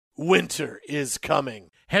winter is coming.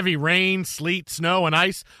 Heavy rain, sleet, snow, and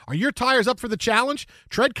ice. Are your tires up for the challenge?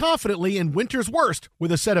 Tread confidently in winter's worst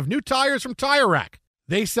with a set of new tires from Tire Rack.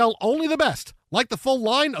 They sell only the best, like the full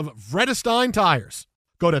line of Vredestein tires.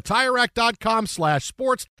 Go to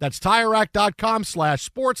TireRack.com/sports. That's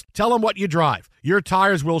TireRack.com/sports. Tell them what you drive. Your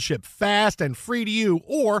tires will ship fast and free to you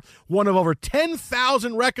or one of over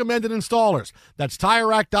 10,000 recommended installers. That's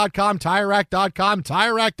TireRack.com, TireRack.com,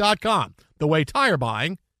 TireRack.com. The way tire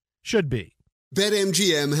buying should be.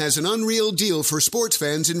 BetMGM has an unreal deal for sports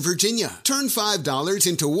fans in Virginia. Turn $5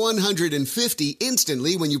 into $150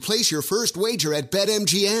 instantly when you place your first wager at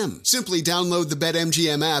BetMGM. Simply download the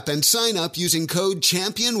BetMGM app and sign up using code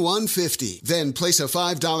Champion150. Then place a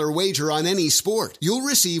 $5 wager on any sport. You'll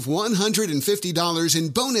receive $150 in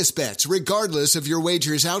bonus bets regardless of your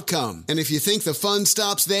wager's outcome. And if you think the fun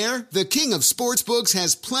stops there, the king of sportsbooks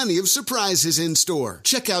has plenty of surprises in store.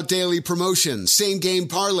 Check out daily promotions, same-game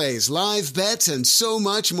parlays, live bets, and so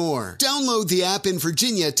much more. Download the app in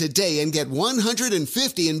Virginia today and get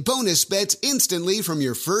 $150 in bonus bets instantly from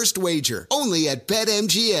your first wager. Only at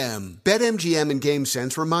BetMGM. BetMGM and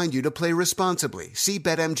GameSense remind you to play responsibly. See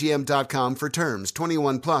BetMGM.com for terms.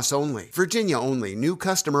 21 plus only. Virginia only. New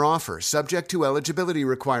customer offer subject to eligibility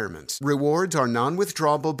requirements. Rewards are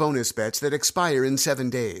non-withdrawable bonus bets that expire in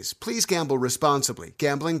 7 days. Please gamble responsibly.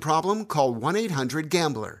 Gambling problem? Call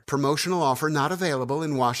 1-800-GAMBLER. Promotional offer not available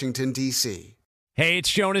in Washington, D.C. Hey,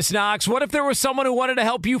 it's Jonas Knox. What if there was someone who wanted to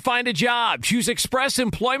help you find a job? Choose Express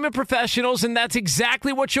Employment Professionals, and that's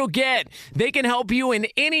exactly what you'll get. They can help you in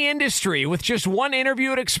any industry. With just one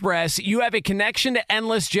interview at Express, you have a connection to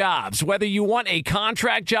endless jobs. Whether you want a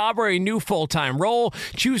contract job or a new full-time role,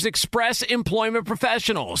 choose Express Employment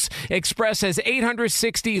Professionals. Express has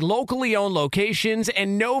 860 locally owned locations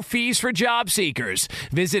and no fees for job seekers.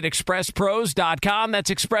 Visit expresspros.com.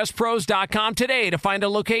 That's expresspros.com today to find a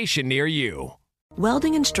location near you.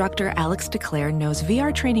 Welding instructor Alex DeClaire knows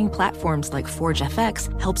VR training platforms like Forge FX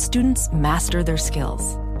help students master their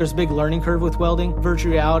skills. There's a big learning curve with welding.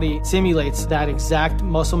 Virtual reality simulates that exact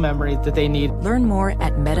muscle memory that they need. Learn more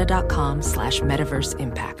at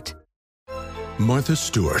meta.com/metaverseimpact. Martha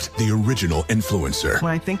Stewart, the original influencer.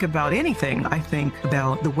 When I think about anything, I think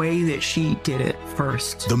about the way that she did it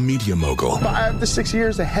first. The media mogul. 5 to 6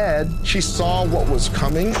 years ahead, she saw what was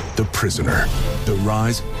coming. The prisoner. The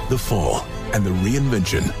rise, the fall, and the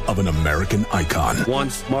reinvention of an American icon.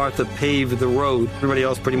 Once Martha paved the road, everybody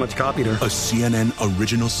else pretty much copied her. A CNN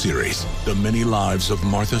original series, The Many Lives of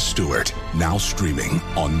Martha Stewart, now streaming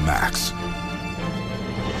on Max.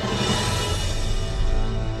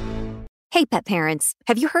 Hey, pet parents,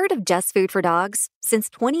 have you heard of Just Food for Dogs? Since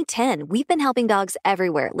 2010, we've been helping dogs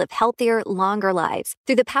everywhere live healthier, longer lives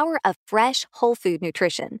through the power of fresh, whole food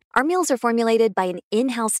nutrition. Our meals are formulated by an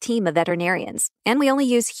in-house team of veterinarians, and we only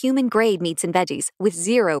use human-grade meats and veggies with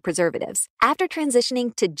 0 preservatives. After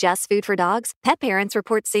transitioning to Just Food for Dogs, pet parents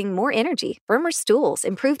report seeing more energy, firmer stools,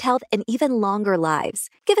 improved health, and even longer lives.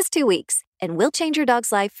 Give us 2 weeks, and we'll change your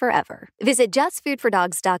dog's life forever. Visit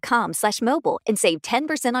justfoodfordogs.com/mobile and save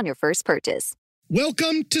 10% on your first purchase.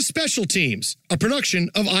 Welcome to Special Teams, a production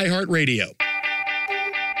of iHeartRadio.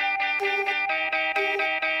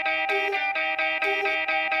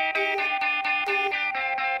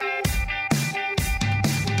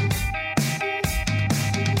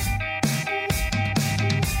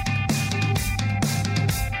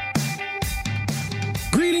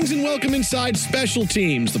 Greetings and welcome inside Special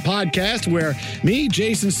Teams, the podcast where me,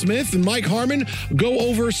 Jason Smith, and Mike Harmon go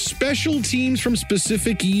over special teams from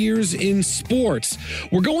specific years in sports.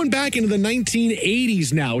 We're going back into the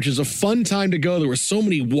 1980s now, which is a fun time to go. There were so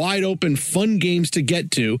many wide open, fun games to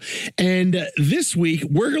get to. And this week,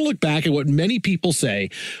 we're going to look back at what many people say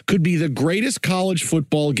could be the greatest college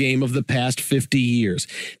football game of the past 50 years.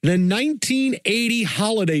 The 1980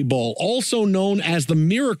 Holiday Bowl, also known as the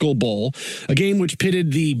Miracle Bowl, a game which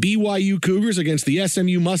pitted the BYU Cougars against the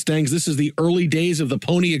SMU Mustangs. This is the early days of the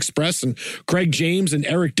Pony Express and Craig James and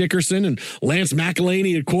Eric Dickerson and Lance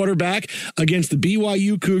McElhaney at quarterback against the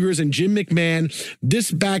BYU Cougars and Jim McMahon.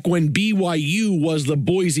 This back when BYU was the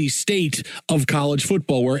Boise State of college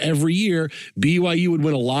football, where every year BYU would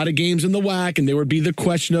win a lot of games in the WAC, and there would be the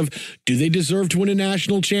question of, do they deserve to win a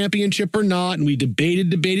national championship or not? And we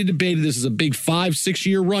debated. This is a big 5-6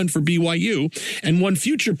 year run for BYU. And one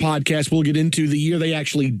future podcast we'll get into the year they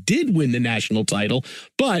actually did win the national title.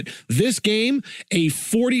 But this game, a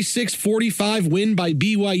 46-45 win by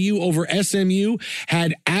BYU over SMU,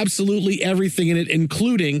 had absolutely everything in it,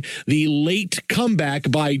 including the late comeback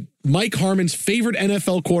by Mike Harmon's favorite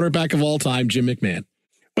NFL quarterback of all time, Jim McMahon.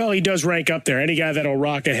 Well, he does rank up there. Any guy that'll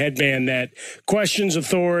rock a headband that questions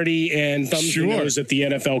authority and thumbs the nose at the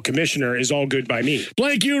NFL commissioner is all good by me.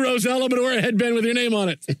 Blank you, Rosella, but wear a headband with your name on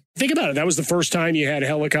it. Think about it. That was the first time you had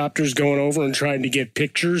helicopters going over and trying to get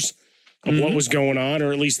pictures of what was going on,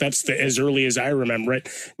 or at least that's as early as I remember it.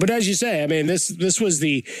 But as you say, I mean, this was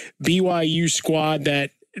the BYU squad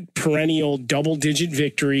that perennial double-digit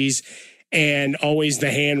victories and always the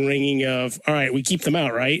hand-wringing of, all right, we keep them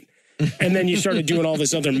out, right? And then you started doing all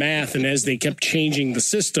this other math, and as they kept changing the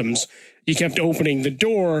systems, you kept opening the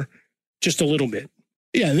door just a little bit.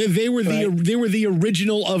 Yeah, they were the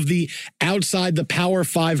original of the outside the Power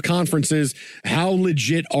 5 conferences. How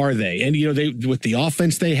legit are they? And, they with the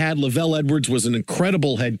offense they had, Lavelle Edwards was an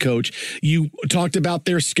incredible head coach. You talked about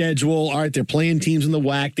their schedule. All right, they're playing teams in the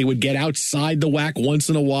WAC. They would get outside the WAC once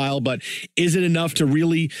in a while, but is it enough to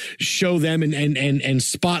really show them and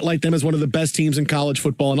spotlight them as one of the best teams in college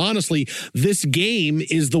football? And honestly, this game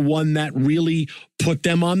is the one that really put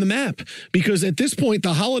them on the map, because at this point,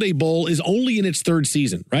 the Holiday Bowl is only in its third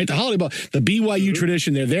season, right? The Holiday Bowl, the BYU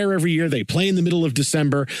tradition, they're there every year. They play in the middle of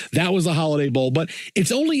December. That was the Holiday Bowl, but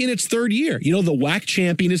it's only in its third year. The WAC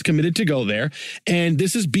champion is committed to go there, and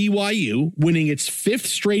this is BYU winning its 5th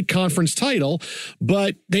straight conference title,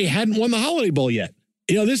 but they hadn't won the Holiday Bowl yet.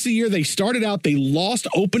 This is the year they started out, they lost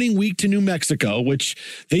opening week to New Mexico, which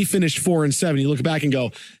they finished 4-7. You look back and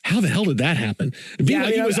go, how the hell did that happen?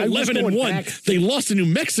 BYU was 11-1. They lost to New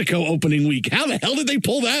Mexico opening week. How the hell did they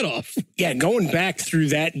pull that off? Yeah, going back through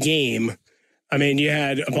that game, I mean, you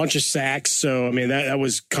had a bunch of sacks, so, I mean, that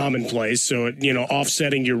was commonplace. So,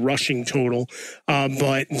 offsetting your rushing total.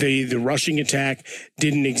 But the rushing attack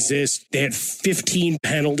didn't exist. They had 15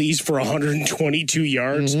 penalties for 122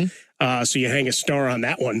 yards. So you hang a star on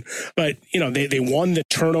that one. But, they won the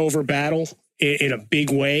turnover battle in a big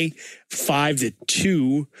way,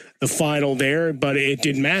 5-2, the final there, but it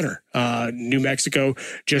didn't matter. New Mexico,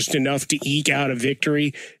 just enough to eke out a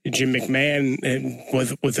victory. Jim McMahon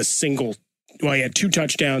with a single, well, he had 2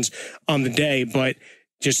 touchdowns on the day, but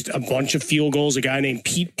just a bunch of field goals. A guy named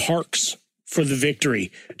Pete Parks for the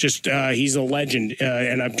victory. Just he's a legend,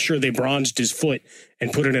 and I'm sure they bronzed his foot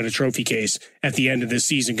and put it in a trophy case at the end of this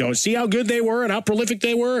season going, see how good they were and how prolific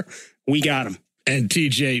they were? We got them. And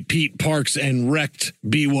TJ, Pete Parks and wrecked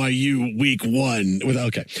BYU week 1.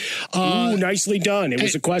 Ooh, nicely done. It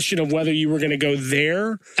was a question of whether you were going to go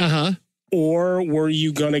there or were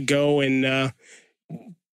you going to go and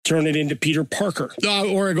turn it into Peter Parker.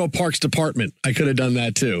 Or I go Parks Department. I could have done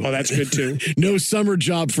that too. Oh, that's good too. No summer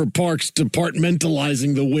job for Parks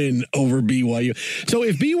departmentalizing the win over BYU. So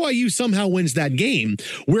if BYU somehow wins that game,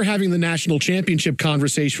 we're having the national championship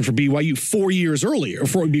conversation for BYU 4 years earlier.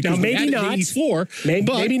 Now, maybe not. 84,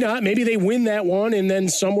 maybe not. Maybe they win that one and then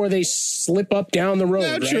somewhere they slip up down the road.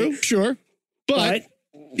 Yeah, right? True, sure. But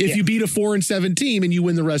if you beat a 4-7 team and you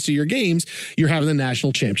win the rest of your games, you're having the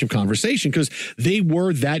national championship conversation, because they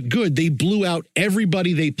were that good. They blew out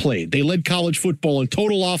everybody they played. They led college football in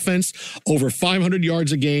total offense, over 500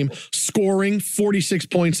 yards a game, scoring 46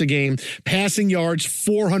 points a game, passing yards,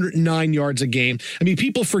 409 yards a game. I mean,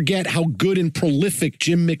 people forget how good and prolific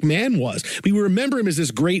Jim McMahon was. We remember him as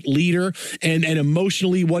this great leader and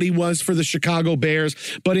emotionally what he was for the Chicago Bears.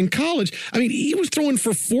 But in college, I mean, he was throwing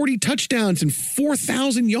for 40 touchdowns and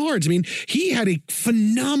 4,000 yards. I mean, he had a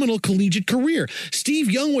phenomenal collegiate career.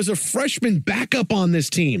 Steve Young was a freshman backup on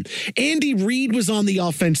this team. Andy Reid was on the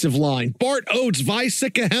offensive line. Bart Oates, Vi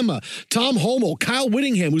Sikahema, Tom Holmoe, Kyle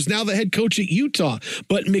Whittingham, who's now the head coach at Utah.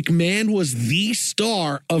 But McMahon was the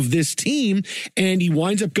star of this team, and he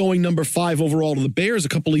winds up going number 5 overall to the Bears a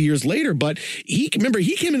couple of years later. But he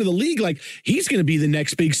came into the league like he's going to be the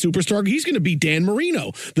next big superstar. He's going to be Dan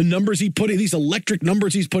Marino. The numbers these electric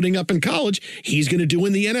numbers he's putting up in college, he's going to do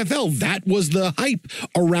in the NFL. That was the hype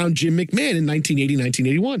around Jim McMahon in 1980,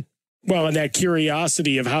 1981. Well, and that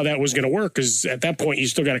curiosity of how that was going to work, because at that point, you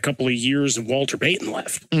still got a couple of years of Walter Payton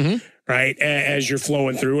left, right, as you're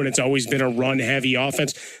flowing through, and it's always been a run-heavy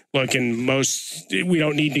offense. Look, we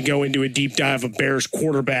don't need to go into a deep dive of Bears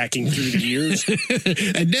quarterbacking through the years.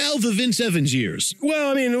 And now the Vince Evans years.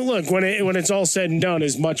 Well, I mean, look, when it's all said and done,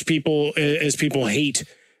 as much people hate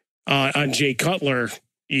on Jay Cutler,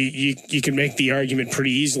 you can make the argument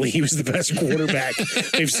pretty easily. He was the best quarterback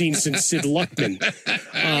they've seen since Sid Luckman.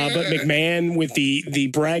 But McMahon with the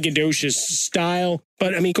braggadocious style.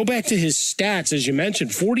 But, I mean, go back to his stats, as you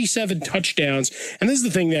mentioned, 47 touchdowns. And this is the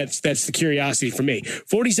thing that's the curiosity for me.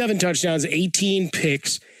 47 touchdowns, 18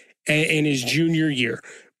 picks in his junior year.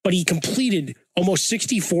 But he completed almost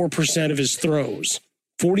 64% of his throws,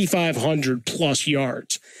 4,500 plus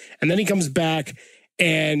yards. And then he comes back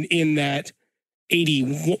and in the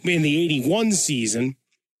 81 season,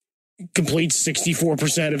 completes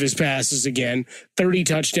 64% of his passes again, 30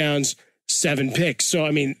 touchdowns, 7 picks. So,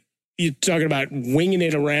 I mean, you're talking about winging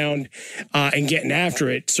it around and getting after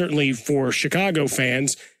it. Certainly for Chicago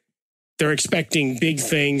fans, they're expecting big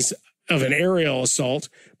things of an aerial assault,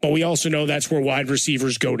 but we also know that's where wide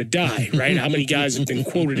receivers go to die, right? How many guys have been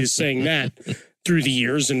quoted as saying that through the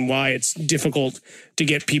years, and why it's difficult to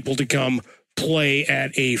get people to come play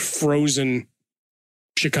at a frozen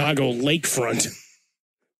Chicago lakefront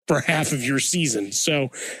for half of your season. So,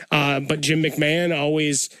 but Jim McMahon,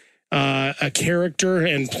 always a character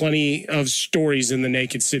and plenty of stories in the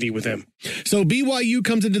Naked City with him. So BYU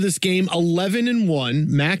comes into this game 11-1,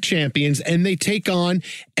 MAC champions, and they take on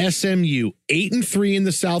SMU, 8-3 in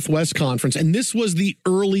the Southwest Conference. And this was the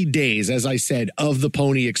early days, as I said, of the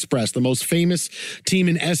Pony Express, the most famous team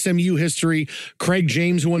in SMU history. Craig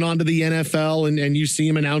James, who went on to the NFL, and you see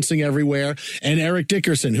him announcing everywhere, and Eric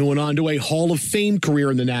Dickerson, who went on to a Hall of Fame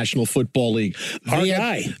career in the National Football League. Our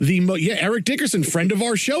guy. Eric Dickerson, friend of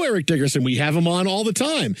our show, Eric Dickerson. We have him on all the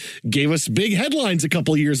time. Gave us big headlines a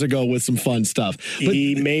couple years ago with some fun stuff. But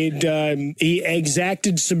he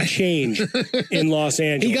exacted some change in Los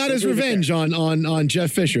Angeles. He got his revenge on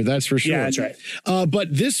Jeff Fisher, that's for sure. Yeah, that's right.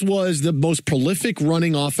 But this was the most prolific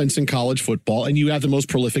running offense in college football, and you have the most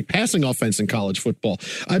prolific passing offense in college football.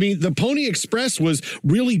 I mean, the Pony Express was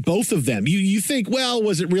really both of them. You think, well,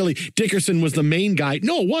 was it really Dickerson was the main guy?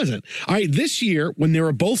 No, it wasn't. All right, this year, when they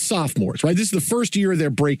were both sophomores, right, this is the first year of their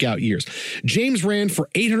breakout years, James ran for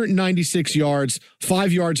 896 yards,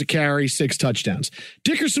 5 yards a carry, 6 touchdowns.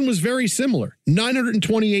 Dickerson was very similar,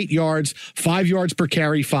 928 yards, 5 yards per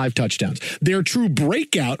carry, 5 touchdowns. Their true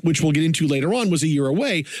breakout, which we'll get into later on, was a year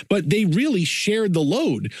away, but they really shared the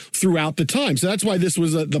load throughout the time. So that's why this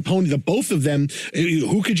was the Pony, the both of them,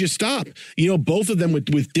 who could you stop? You know, both of them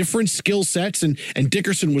with different skill sets, and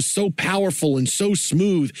Dickerson was so powerful and so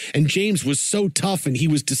smooth, and James was so tough, and he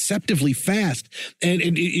was deceptively fast, and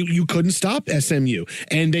you couldn't stop SMU.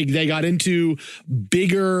 And they got into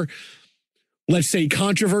bigger, let's say,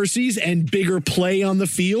 controversies and bigger play on the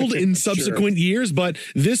field in subsequent years. But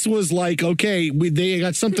this was like, okay, they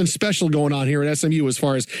got something special going on here at SMU as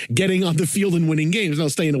far as getting on the field and winning games. Now,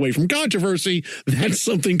 staying away from controversy, that's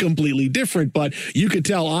something completely different. But you could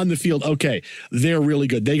tell on the field, okay, they're really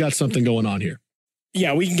good. They got something going on here.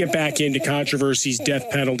 Yeah, we can get back into controversies, death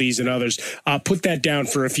penalties, and others. Put that down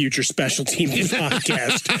for a future special team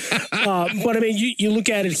podcast. But, I mean, you look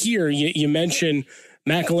at it here. You mentioned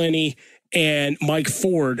McElhenney and Mike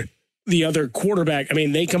Ford, the other quarterback. I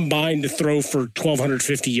mean, they combined to throw for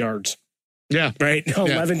 1,250 yards. Yeah. Right?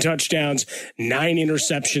 11 touchdowns, 9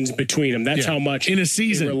 interceptions between them. That's how much in a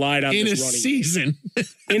season they relied on this running.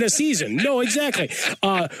 In a season. No, exactly.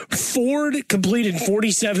 Ford completed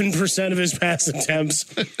 47% of his pass attempts.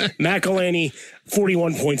 McElhenney,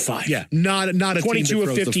 41.5. Yeah. Not a 22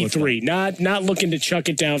 of 53. Not looking to chuck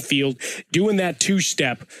it downfield, doing that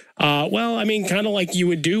two-step. Well, I mean, kind of like you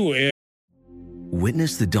would do.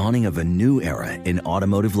 Witness the dawning of a new era in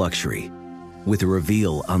automotive luxury, with a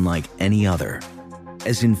reveal unlike any other,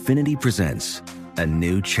 as Infiniti presents a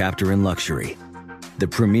new chapter in luxury, the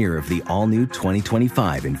premiere of the all-new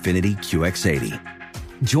 2025 Infiniti QX80.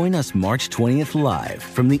 Join us March 20th live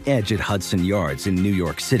from the Edge at Hudson Yards in New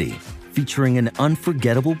York City, featuring an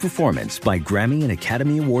unforgettable performance by Grammy and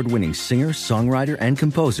Academy Award-winning singer, songwriter, and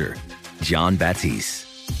composer, Jon Batiste.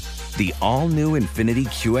 The all-new Infiniti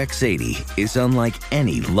QX80 is unlike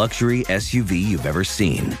any luxury SUV you've ever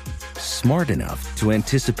seen. Smart enough to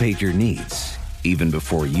anticipate your needs, even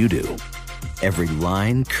before you do. Every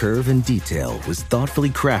line, curve, and detail was thoughtfully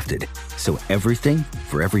crafted, so everything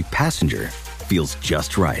for every passenger feels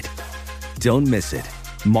just right. Don't miss it.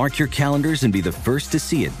 Mark your calendars and be the first to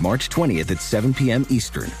see it March 20th at 7 p.m.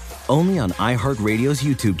 Eastern, only on iHeartRadio's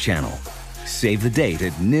YouTube channel. Save the date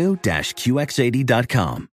at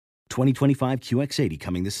new-QX80.com. 2025 QX80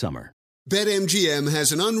 coming this summer. BetMGM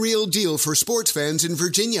has an unreal deal for sports fans in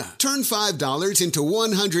Virginia. Turn $5 into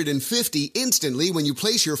 $150 instantly when you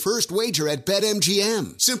place your first wager at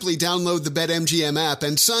BetMGM. Simply download the BetMGM app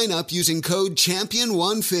and sign up using code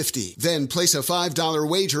Champion150. Then place a $5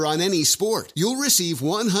 wager on any sport. You'll receive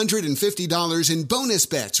 $150 in bonus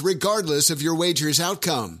bets regardless of your wager's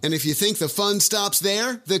outcome. And if you think the fun stops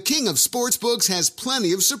there, the King of Sportsbooks has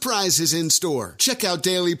plenty of surprises in store. Check out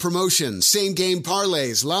daily promotions, same-game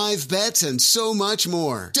parlays, live bets, bets, and so much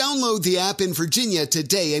more. Download the app in Virginia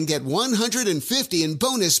today and get $150 in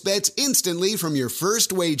bonus bets instantly from your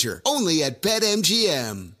first wager. Only at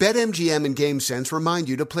BetMGM. BetMGM and GameSense remind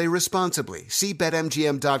you to play responsibly. See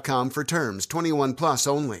BetMGM.com for terms. 21 plus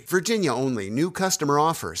only. Virginia only. New customer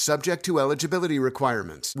offer. Subject to eligibility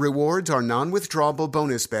requirements. Rewards are non-withdrawable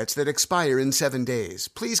bonus bets that expire in 7 days.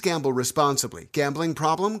 Please gamble responsibly. Gambling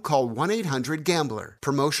problem? Call 1-800-GAMBLER.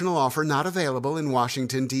 Promotional offer not available in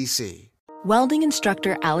Washington, D.C. Welding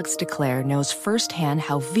instructor Alex DeClaire knows firsthand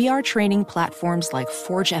how VR training platforms like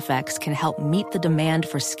ForgeFX can help meet the demand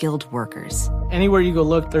for skilled workers. Anywhere you go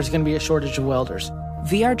look, there's going to be a shortage of welders.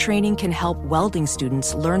 VR training can help welding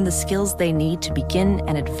students learn the skills they need to begin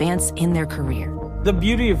and advance in their career. The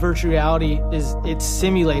beauty of virtual reality is it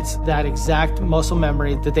simulates that exact muscle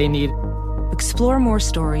memory that they need. Explore more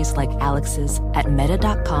stories like Alex's at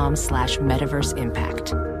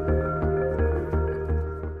meta.com/metaverseimpact.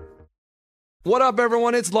 What up,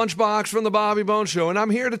 everyone? It's Lunchbox from the Bobby Bones Show, and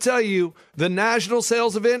I'm here to tell you the national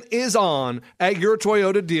sales event is on at your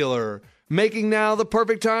Toyota dealer, making now the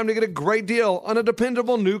perfect time to get a great deal on a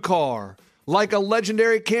dependable new car. Like a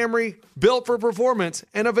legendary Camry, built for performance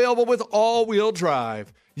and available with all-wheel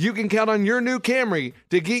drive. You can count on your new Camry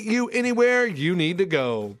to get you anywhere you need to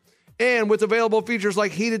go. And with available features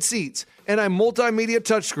like heated seats and a multimedia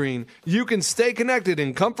touchscreen, you can stay connected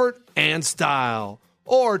in comfort and style.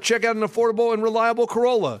 Or check out an affordable and reliable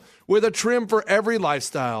Corolla with a trim for every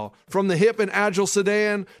lifestyle. From the hip and agile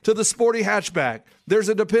sedan to the sporty hatchback, there's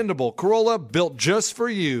a dependable Corolla built just for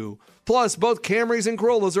you. Plus, both Camrys and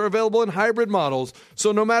Corollas are available in hybrid models,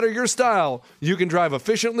 so no matter your style, you can drive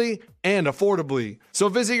efficiently and affordably. So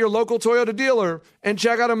visit your local Toyota dealer and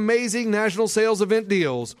check out amazing national sales event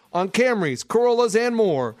deals on Camrys, Corollas, and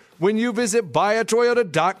more when you visit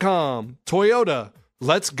buyatoyota.com. Toyota,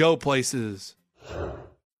 let's go places.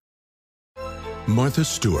 Martha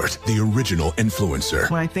Stewart, the original influencer.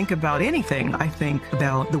 When I think about anything, I think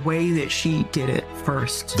about the way that she did it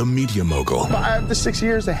first. The media mogul. 5 to 6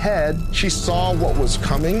 years ahead, she saw what was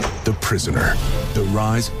coming. The prisoner. The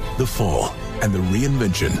rise, the fall, and the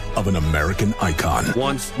reinvention of an American icon.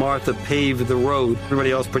 Once Martha paved the road, everybody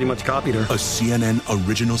else pretty much copied her. A CNN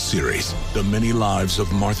original series, The Many Lives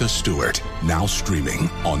of Martha Stewart, now streaming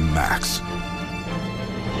on Max.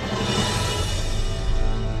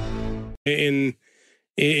 And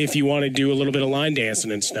if you want to do a little bit of line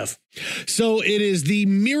dancing and stuff. So it is the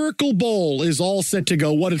Miracle Bowl is all set to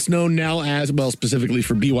go. What it's known now as, well, specifically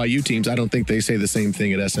for BYU teams. I don't think they say the same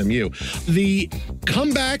thing at SMU. The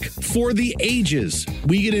comeback for the ages.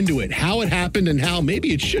 We get into it, how it happened and how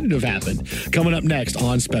maybe it shouldn't have happened. Coming up next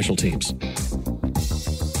on Special Teams.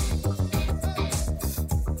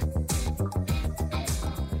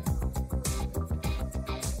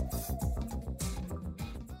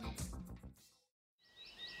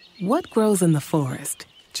 What grows in the forest?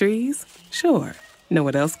 Trees? Sure. Know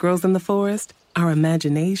what else grows in the forest? Our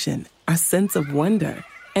imagination, our sense of wonder,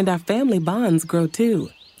 and our family bonds grow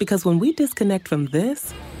too. Because when we disconnect from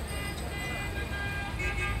this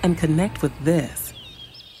and connect with this,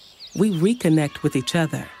 we reconnect with each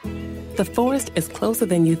other. The forest is closer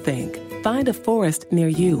than you think. Find a forest near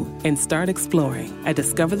you and start exploring at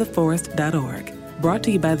discovertheforest.org. Brought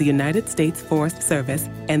to you by the United States Forest Service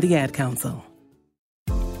and the Ad Council.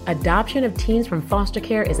 Adoption of teens from foster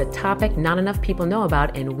care is a topic not enough people know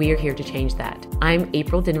about, and we're here to change that. I'm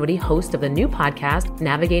April Dinwiddie, host of the new podcast,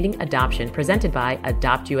 Navigating Adoption, presented by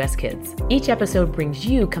Adopt US Kids. Each episode brings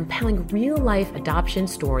you compelling real-life adoption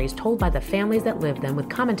stories told by the families that live them with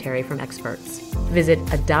commentary from experts. Visit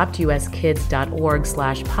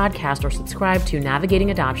adoptuskids.org/podcast or subscribe to Navigating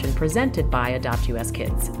Adoption, presented by Adopt US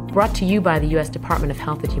Kids. Brought to you by the U.S. Department of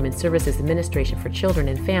Health and Human Services Administration for Children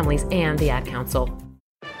and Families and the Ad Council.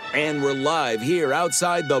 And we're live here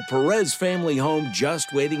outside the Perez family home,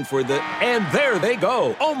 just waiting for the... And there they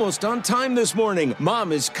go, almost on time this morning.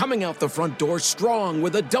 Mom is coming out the front door strong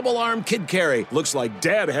with a double-arm kid carry. Looks like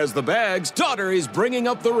Dad has the bags. Daughter is bringing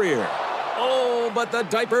up the rear. Oh, but the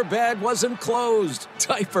diaper bag wasn't closed.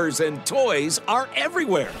 Diapers and toys are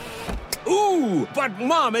everywhere. Ooh, but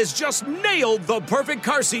Mom has just nailed the perfect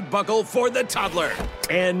car seat buckle for the toddler.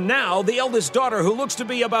 And now the eldest daughter, who looks to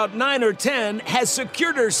be about 9 or 10, has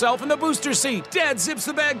secured herself in the booster seat. Dad zips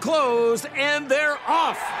the bag closed, and they're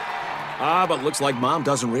off. But looks like Mom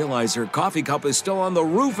doesn't realize her coffee cup is still on the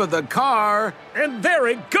roof of the car. And there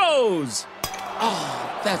it goes.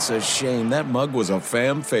 Oh, that's a shame. That mug was a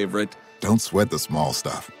fam favorite. Don't sweat the small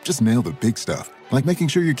stuff. Just nail the big stuff. like making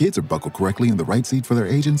sure your kids are buckled correctly in the right seat for their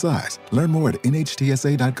age and size. Learn more at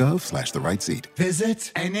nhtsa.gov/the right seat.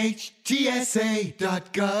 Visit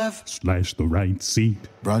nhtsa.gov/the right seat.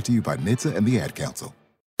 Brought to you by NHTSA and the Ad Council.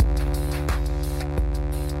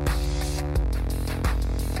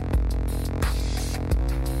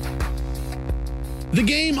 The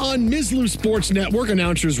game on Mizlou Sports Network,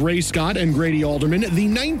 announcers Ray Scott and Grady Alderman, the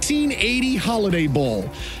 1980 Holiday Bowl,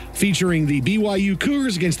 featuring the BYU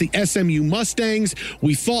Cougars against the SMU Mustangs.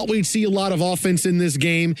 We thought we'd see a lot of offense in this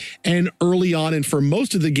game, and early on, and for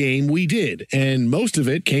most of the game, we did. And most of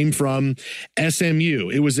it came from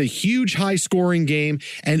SMU. It was a huge high-scoring game,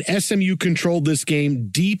 and SMU controlled this game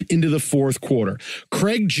deep into the fourth quarter.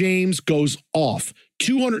 Craig James goes off.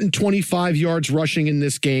 225 yards rushing in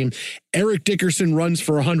this game. Eric Dickerson runs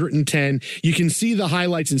for 110. You can see the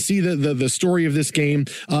highlights and see the story of this game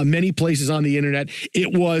many places on the internet.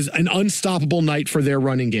 It was an unstoppable night for their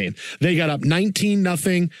running game. They got up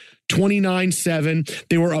 19-0. 29-7.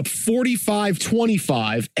 They were up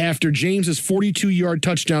 45-25 after James's 42-yard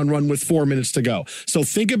touchdown run with 4 minutes to go. So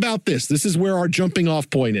think about this. This is where our jumping off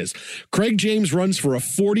point is. Craig James runs for a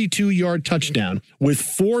 42-yard touchdown with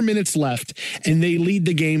 4 minutes left, and they lead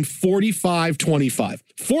the game 45-25.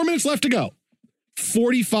 4 minutes left to go.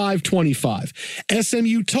 45-25.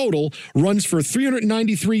 SMU total runs for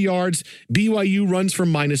 393 yards. BYU runs for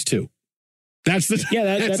 -2. That's the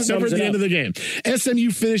number at the end of the game.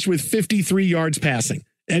 SMU finished with 53 yards passing.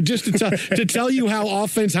 And just to tell you how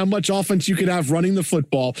much offense you could have running the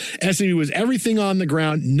football, SMU was everything on the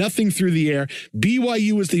ground, nothing through the air.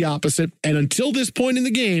 BYU was the opposite. And until this point in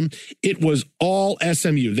the game, it was all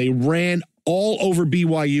SMU. They ran all over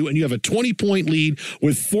BYU, and you have a 20-point lead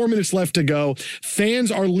with 4 minutes left to go.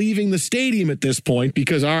 Fans are leaving the stadium at this point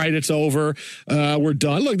because, all right, it's over. We're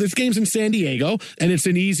done. Look, this game's in San Diego, and it's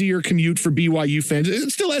an easier commute for BYU fans.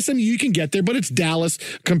 It's still SMU. You can get there, but it's Dallas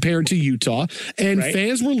compared to Utah. And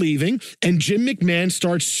fans were leaving, and Jim McMahon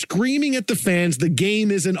starts screaming at the fans, the game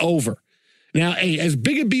isn't over. Now, hey, as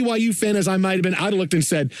big a BYU fan as I might have been, I'd have looked and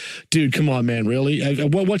said, dude, come on, man, really?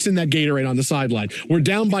 What's in that Gatorade on the sideline? We're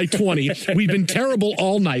down by 20. We've been terrible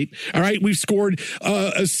all night. All right, we've scored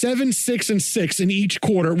 7, 6, and 6 in each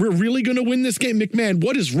quarter. We're really going to win this game? McMahon,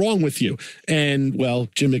 what is wrong with you? And, well,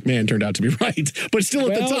 Jim McMahon turned out to be right. But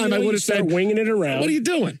still at the time, I would have said, winging it around. What are you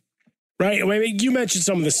doing? Right. I mean, you mentioned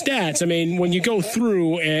some of the stats. I mean, when you go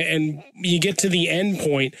through and you get to the end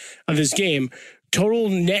point of this game, total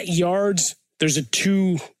net yards, there's a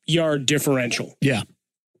 2-yard differential. Yeah.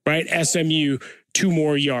 Right? SMU, 2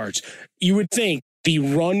 more yards. You would think the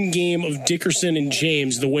run game of Dickerson and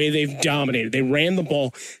James, the way they've dominated, they ran the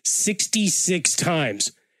ball 66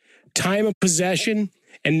 times. Time of possession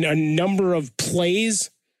and a number of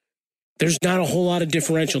plays, there's not a whole lot of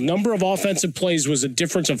differential. Number of offensive plays was a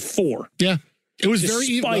difference of 4. Yeah. It was very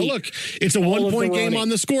even. Well, look, it's a 1-point game on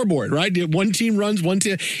the scoreboard, right? One team runs, one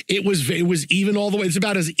team. It was even all the way. It's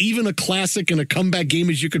about as even a classic and a comeback game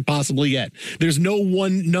as you could possibly get. There's no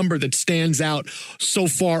one number that stands out so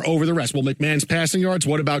far over the rest. Well, McMahon's passing yards.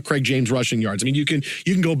 What about Craig James rushing yards? I mean, you can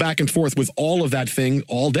go back and forth with all of that thing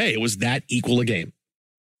all day. It was that equal a game.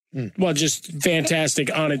 Well, just fantastic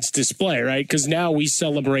on its display, right? Because now we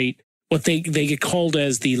celebrate what they get called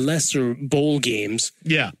as the lesser bowl games.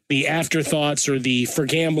 Yeah. The afterthoughts or the for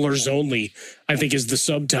gamblers only, I think, is the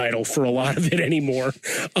subtitle for a lot of it anymore.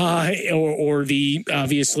 Or the,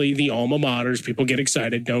 obviously, the alma maters. People get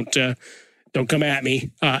excited. Don't come at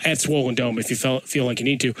me at Swollen Dome if you feel like you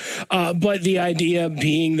need to. But the idea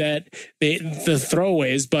being that the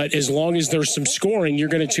throwaways, but as long as there's some scoring, you're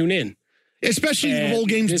going to tune in. Especially the bowl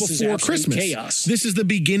games before Christmas. Chaos. This is the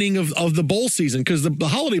beginning of the bowl season because the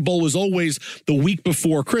Holiday Bowl was always the week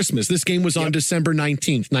before Christmas. This game was on December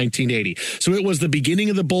 19th, 1980. So it was the beginning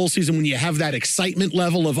of the bowl season when you have that excitement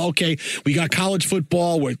level of, okay, we got college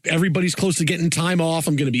football where everybody's close to getting time off.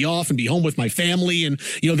 I'm going to be off and be home with my family. And,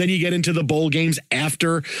 then you get into the bowl games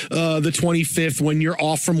after the 25th when you're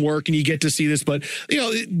off from work and you get to see this. But,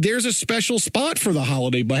 there's a special spot for the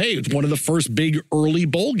Holiday. But, hey, it's one of the first big early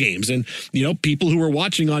bowl games. And, people who are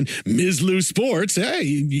watching on Mizlou Sports, hey,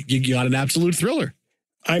 you got an absolute thriller.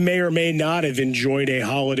 I may or may not have enjoyed a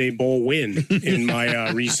Holiday Bowl win in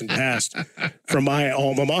my recent past from my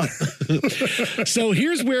alma mater. So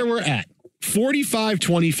here's where we're at.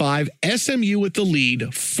 45-25, SMU with the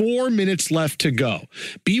lead, 4 minutes left to go.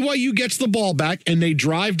 BYU gets the ball back, and they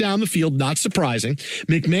drive down the field, not surprising.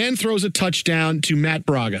 McMahon throws a touchdown to Matt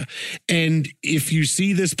Braga. And if you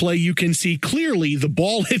see this play, you can see clearly the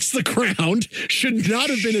ball hits the ground. Should not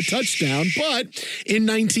have been a touchdown, but in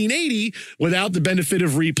 1980, without the benefit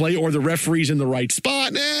of replay or the referees in the right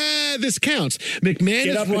spot, this counts. McMahon Get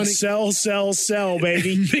is up running. And sell,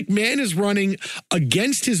 baby. McMahon is running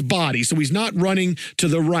against his body, so he's not running to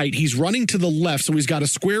the right. He's running to the left, so he's got to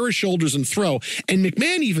square his shoulders and throw. And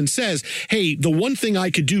McMahon even says, hey, the one thing I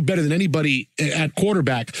could do better than anybody at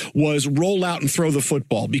quarterback was roll out and throw the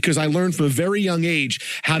football, because I learned from a very young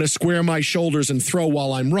age how to square my shoulders and throw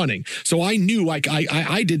while I'm running. So I knew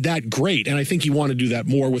I did that great, and I think he wanted to do that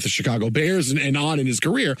more with the Chicago Bears and on in his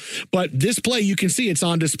career. But this play, you can see it's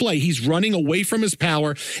on display. He's running away from his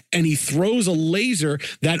power, and he throws a laser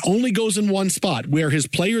that only goes in one spot where his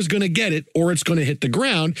player's going to get it or it's going to hit the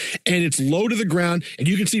ground, and it's low to the ground, and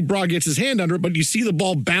you can see Braga gets his hand under it, but you see the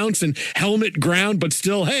ball bounce and helmet ground, but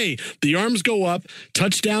still, hey, the arms go up,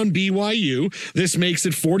 touchdown BYU. This makes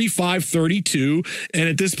it 45-32, and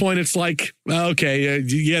at this point it's like, okay,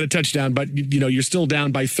 you had a touchdown, but you're still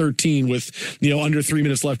down by 13 with under 3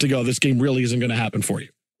 minutes left to go. This game really isn't going to happen for you.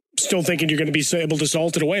 Still thinking you're going to be able to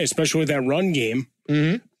salt it away, especially with that run game.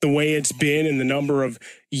 Mm-hmm. The way it's been and the number of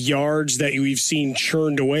yards that we've seen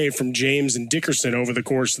churned away from James and Dickerson over the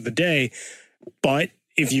course of the day. But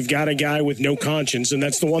if you've got a guy with no conscience, and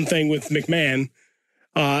that's the one thing with McMahon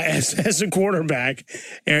as a quarterback,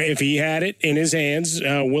 if he had it in his hands,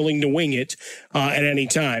 willing to wing it at any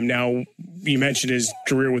time. Now, you mentioned his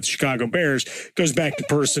career with the Chicago Bears, goes back to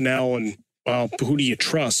personnel and, well, who do you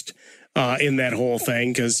trust in that whole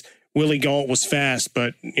thing? Because Willie Gault was fast,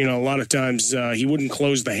 but, a lot of times he wouldn't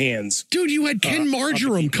close the hands. Dude, you had Ken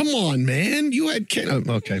Marjoram. Come on, man. You had Ken.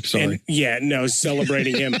 Oh, okay, sorry.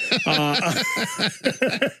 Celebrating him.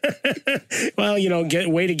 Well,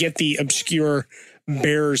 way to get the obscure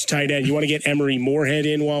Bears tight end. You want to get Emery Moorhead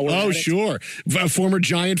in while we're at it? Sure. Former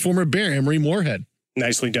Giant, former Bear, Emery Moorhead.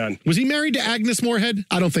 Nicely done. Was he married to Agnes Moorhead?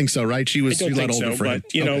 I don't think so, right? She was a lot older for him.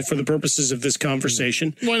 But, for the purposes of this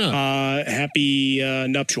conversation, why not? Happy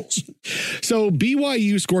nuptials. So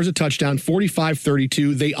BYU scores a touchdown,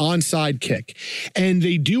 45-32. They onside kick. And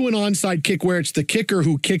they do an onside kick where it's the kicker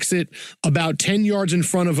who kicks it about 10 yards in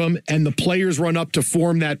front of him, and the players run up to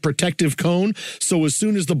form that protective cone. So as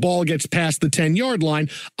soon as the ball gets past the 10-yard line,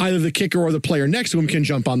 either the kicker or the player next to him can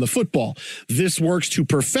jump on the football. This works to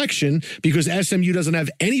perfection because SMU doesn't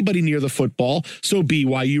have anybody near the football, so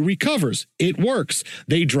BYU recovers. It works.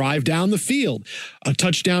 They drive down the field. A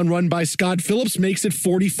touchdown run by Scott Phillips makes it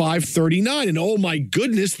 45-39, and oh my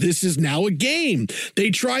goodness, this is now a game.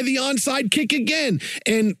 They try the onside kick again,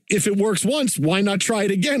 and if it works once, why not try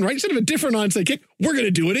it again, right? Instead of a different onside kick, we're going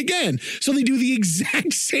to do it again. So they do the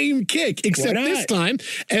exact same kick, except this time,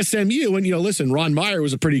 SMU, and listen, Ron Meyer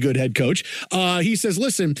was a pretty good head coach. He says,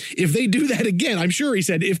 listen, if they do that again, I'm sure he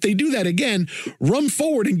said, if they do that again, run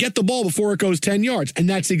forward and get the ball before it goes 10 yards. And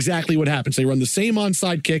that's exactly what happens. They run the same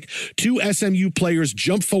onside kick. Two SMU players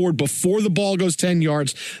jump forward before the ball goes 10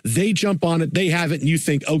 yards. They jump on it. They have it. And you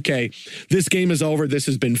think, okay, this game is over. This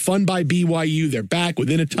has been fun by BYU. They're back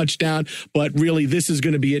within a touchdown. But really, this is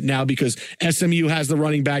going to be it now because SMU has the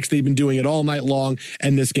running backs. They've been doing it all night long.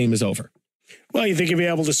 And this game is over. Well, you think you'll be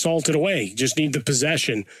able to salt it away. You just need the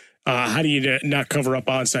possession. How do you not cover up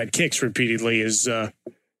onside kicks repeatedly is...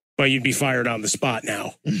 well, you'd be fired on the spot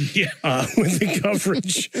now with the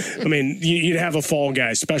coverage. I mean, you'd have a fall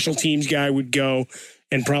guy. Special teams guy would go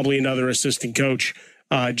and probably another assistant coach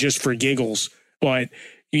just for giggles. But,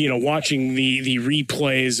 watching the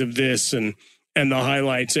replays of this and the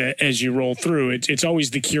highlights as you roll through, it's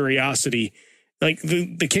always the curiosity. Like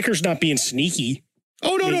the kicker's not being sneaky.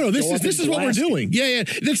 Oh, no. This is what we're doing. Yeah.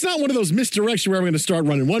 It's not one of those misdirections where I'm going to start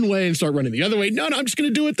running one way and start running the other way. No, I'm just going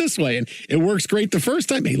to do it this way. And it works great the first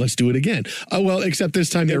time. Hey, let's do it again. Oh, well, except this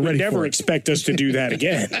time they're ready for it. They never expect us to do that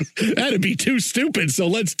again. That'd be too stupid. So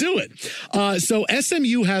let's do it. So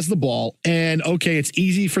SMU has the ball, and okay, it's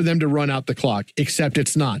easy for them to run out the clock, except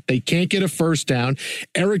it's not. They can't get a first down.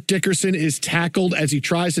 Eric Dickerson is tackled as he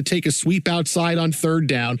tries to take a sweep outside on third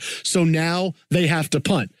down. So now they have to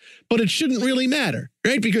punt. But it shouldn't really matter,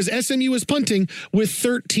 right? Because SMU is punting with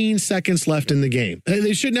 13 seconds left in the game.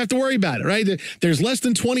 They shouldn't have to worry about it, right? There's less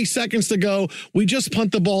than 20 seconds to go. We just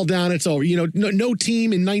punt the ball down. It's over. No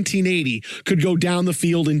team in 1980 could go down the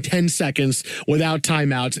field in 10 seconds without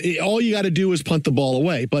timeouts. All you got to do is punt the ball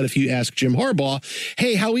away. But if you ask Jim Harbaugh,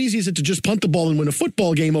 hey, how easy is it to just punt the ball and win a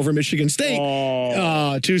football game over Michigan State?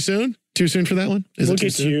 Too soon? Too soon for that one? Look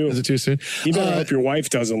at you. Is it too soon? You better hope your wife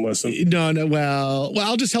doesn't listen. No. Well,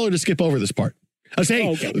 I'll just tell her to skip over this part. I'll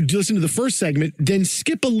say, hey, listen to the first segment, then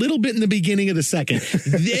skip a little bit in the beginning of the second,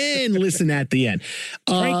 then listen at the end.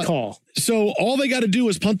 Great call. So all they got to do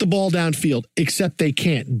is punt the ball downfield, except they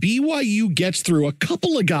can't. BYU gets through, a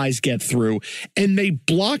couple of guys get through, and they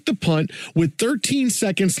block the punt with 13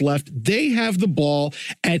 seconds left. They have the ball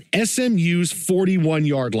at SMU's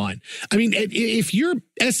 41-yard line. I mean, if you're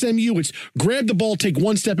SMU, it's grab the ball, take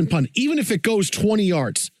one step and punt, even if it goes 20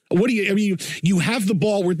 yards. You have the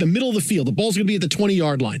ball. We're at the middle of the field. The ball's going to be at the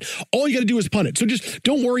 20-yard line. All you got to do is punt it. So just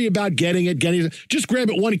don't worry about getting it. Just grab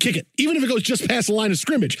it one and kick it. Even if it goes just past the line of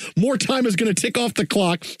scrimmage, more time is going to tick off the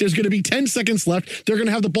clock. There's going to be 10 seconds left. They're going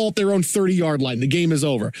to have the ball at their own 30-yard line. The game is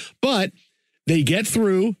over. But they get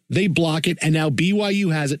through, they block it, and now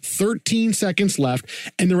BYU has it, 13 seconds left,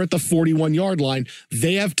 and they're at the 41-yard line.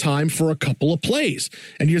 They have time for a couple of plays.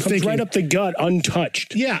 And you're thinking right up the gut,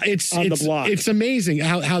 untouched. Yeah, it's the block. It's amazing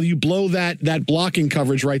how you blow that blocking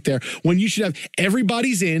coverage right there when you should have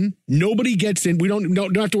everybody's in, nobody gets in. We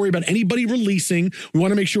don't have to worry about anybody releasing. We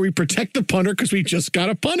want to make sure we protect the punter because we just got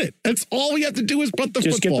to punt it. That's all we have to do is punt the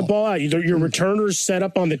football. Just get the ball out. Your returner's set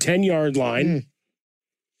up on the 10-yard line.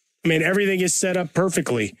 I mean, everything is set up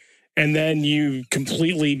perfectly, and then you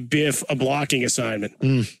completely biff a blocking assignment.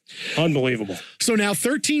 Unbelievable. So now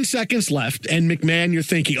 13 seconds left, and McMahon, you're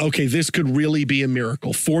thinking, okay, this could really be a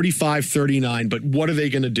miracle. 45-39, but what are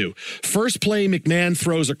they going to do? First play, McMahon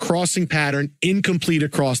throws a crossing pattern, incomplete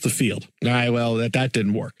across the field. All right, well, that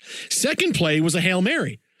didn't work. Second play was a Hail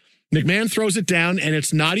Mary. McMahon throws it down, and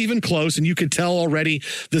it's not even close, and you could tell already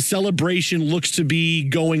the celebration looks to be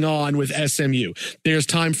going on with SMU. There's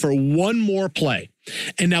time for one more play.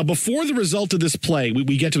 And now before the result of this play,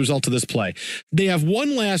 we get to the result of this play, they have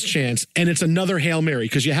one last chance, and it's another Hail Mary,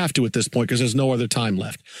 because you have to at this point because there's no other time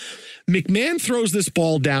left. McMahon throws this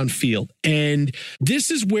ball downfield, and this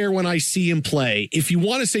is where when I see him play, if you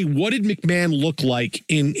want to say what did McMahon look like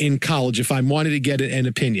in college, if I wanted to get an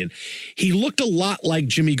opinion, he looked a lot like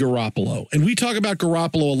Jimmy Garoppolo. And we talk about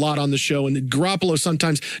Garoppolo a lot on the show, and Garoppolo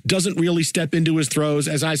sometimes doesn't really step into his throws.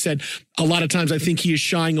 As I said, a lot of times I think he is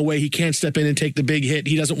shying away. He can't step in and take the big hit.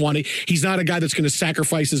 He doesn't want to. He's not a guy that's going to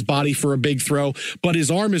sacrifice his body for a big throw, but his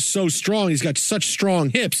arm is so strong. He's got such strong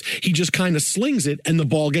hips. He just kind of slings it, and the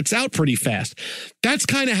ball gets out pretty fast. That's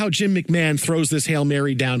kind of how Jim McMahon throws this Hail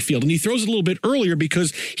Mary downfield. And he throws it a little bit earlier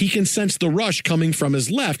because he can sense the rush coming from his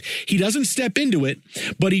left. He doesn't step into it,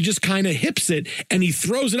 but he just kind of hips it and he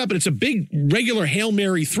throws it up. And it's a big regular Hail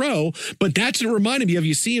Mary throw, but that's what it reminded me of.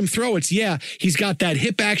 You see him throw, he's got that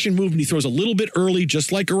hip action move and he throws a little bit early,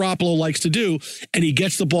 just like Garoppolo likes to do, and he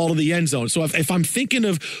gets the ball to the end zone. So if I'm thinking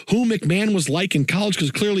of who McMahon was like in college,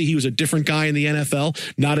 because clearly he was a different guy in the NFL,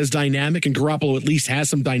 not as dynamic, and Garoppolo at least has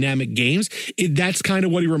some dynamic games. That's kind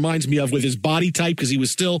of what he reminds me of with his body type, because he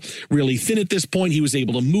was still really thin at this point. He was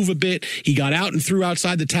able to move a bit. He got out and threw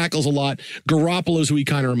outside the tackles a lot. Garoppolo's who he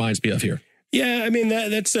kind of reminds me of here. Yeah, I mean,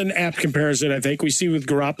 that's an apt comparison, I think. We see with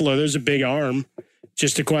Garoppolo, there's a big arm.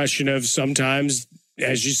 Just a question of sometimes,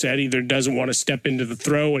 as you said, either doesn't want to step into the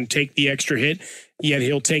throw and take the extra hit, yet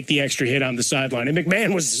he'll take the extra hit on the sideline. And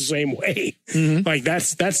McMahon was the same way. Mm-hmm. Like,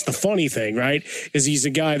 that's the funny thing, right? Is he's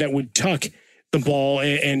a guy that would tuck the ball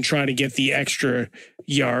and try to get the extra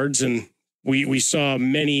yards. And we saw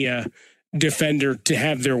many defender to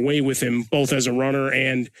have their way with him, both as a runner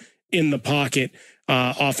and in the pocket,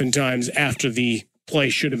 oftentimes after the play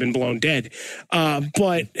should have been blown dead.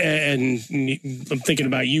 But I'm thinking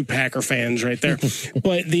about you Packer fans right there.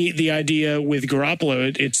 But the idea with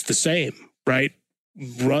Garoppolo, it's the same, right?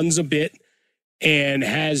 Runs a bit and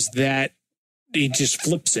has that, he just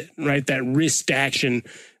flips it, right? That wrist action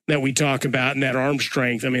that we talk about and that arm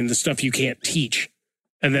strength. I mean, the stuff you can't teach.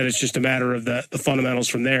 And then it's just a matter of the fundamentals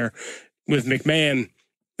from there. With McMahon,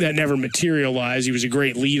 that never materialized. He was a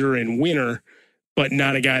great leader and winner, but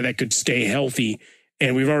not a guy that could stay healthy.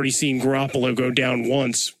 And we've already seen Garoppolo go down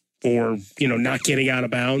once for, not getting out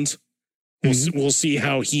of bounds. Mm-hmm. We'll see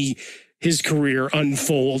how his career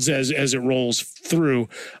unfolds as it rolls through,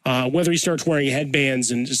 whether he starts wearing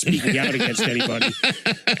headbands and speaking out against anybody.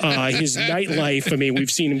 His nightlife, I mean,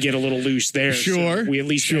 we've seen him get a little loose there. Sure. So we at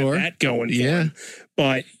least have that going for him.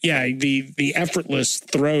 But, yeah, the effortless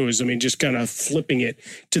throws, I mean, just kind of flipping it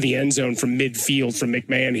to the end zone from midfield from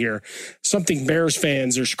McMahon here. Something Bears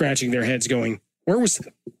fans are scratching their heads going, where was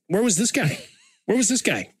this guy? Where was this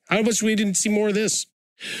guy? How much we didn't see more of this?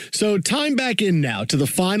 So time back in now to the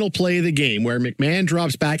final play of the game where McMahon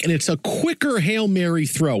drops back, and it's a quicker Hail Mary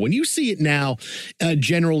throw. When you see it now,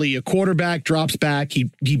 generally a quarterback drops back.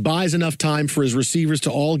 He buys enough time for his receivers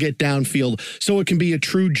to all get downfield so it can be a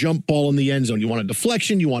true jump ball in the end zone. You want a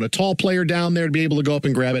deflection. You want a tall player down there to be able to go up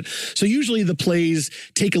and grab it. So usually the plays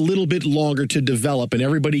take a little bit longer to develop, and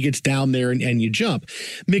everybody gets down there and you jump.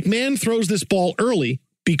 McMahon throws this ball early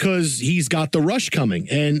because he's got the rush coming,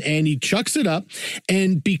 and he chucks it up.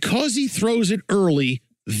 And because he throws it early,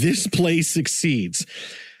 this play succeeds.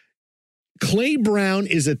 Clay Brown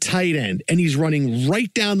is a tight end, and he's running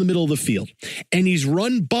right down the middle of the field. And he's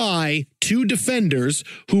run by two defenders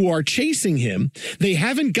who are chasing him. They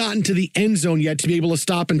haven't gotten to the end zone yet to be able to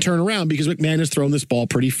stop and turn around because McMahon has thrown this ball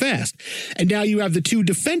pretty fast. And now you have the two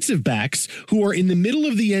defensive backs who are in the middle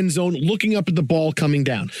of the end zone looking up at the ball coming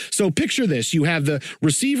down. So picture this. You have the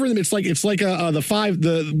receiver, and it's like the five,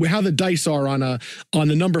 how the dice are on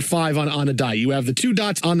the number 5 on a die. You have the 2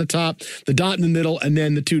 dots on the top, the dot in the middle, and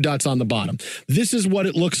then the 2 dots on the bottom. This is what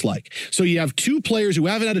it looks like. So you have two players who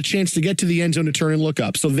haven't had a chance to get to the end zone to turn and look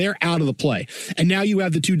up. So they're out of the play. And now you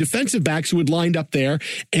have the two defensive backs who had lined up there,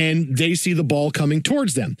 and they see the ball coming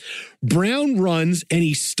towards them. Brown runs, and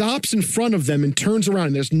he stops in front of them and turns around,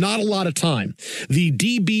 and there's not a lot of time. The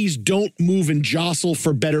DBs don't move and jostle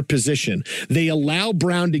for better position. They allow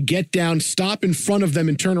Brown to get down, stop in front of them,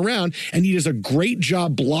 and turn around, and he does a great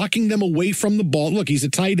job blocking them away from the ball. Look, he's a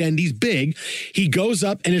tight end. He's big. He goes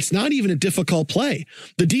up, and it's not even a difficult play.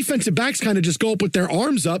 The defensive backs kind of just go up with their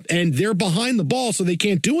arms up, and they're behind the ball, so they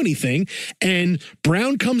can't do anything. And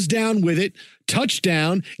Brown comes down with it.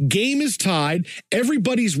 Touchdown, game is tied,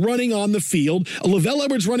 everybody's running on the field. Lavelle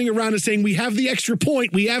Edwards running around and saying, we have the extra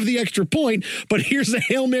point, but here's a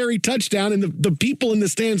Hail Mary touchdown, and the people in the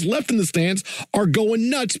stands, left in the stands, are going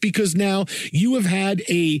nuts because now you have had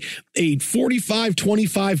a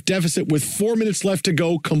 45-25 deficit with 4 minutes left to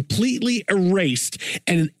go, completely erased,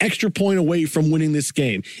 and an extra point away from winning this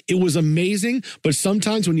game. It was amazing, but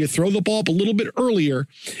sometimes when you throw the ball up a little bit earlier,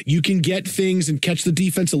 you can get things and catch the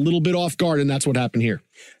defense a little bit off guard, and that's what happened here.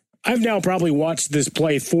 I've now probably watched this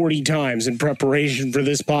play 40 times in preparation for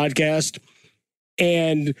this podcast,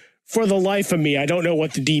 and for the life of me, I don't know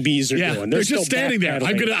what the DBs are doing. They're just standing there.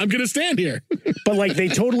 I'm gonna stand here. But like they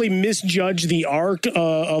totally misjudge the arc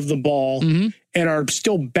of the ball and are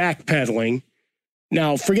still backpedaling.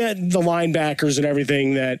 Now, forget the linebackers and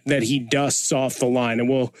everything that he dusts off the line, and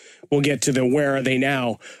we'll get to the where are they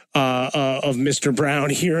now of Mr.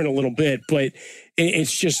 Brown here in a little bit. But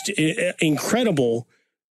it's just incredible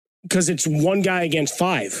because it's one guy against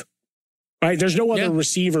 5, right? There's no other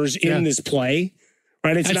receivers in this play,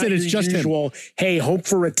 right? It's not it's just usual, hey, hope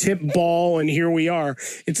for a tip ball, and here we are.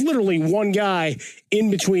 It's literally one guy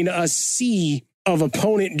in between a sea of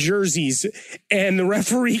opponent jerseys, and the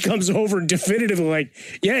referee comes over definitively like,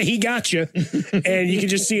 yeah, he got you. And you can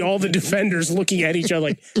just see all the defenders looking at each other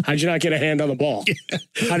like, how'd you not get a hand on the ball?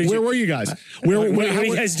 Where were you guys? What are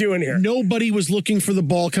you guys doing here? Nobody was looking for the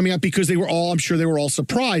ball coming out because I'm sure they were all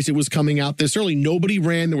surprised it was coming out this early. Nobody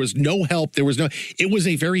ran. There was no help. It was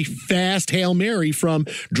a very fast Hail Mary from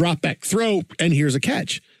drop back throw, and here's a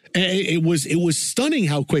catch. It was stunning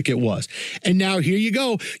how quick it was. And now here you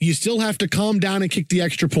go. You still have to calm down and kick the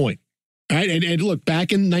extra point. All right. And look,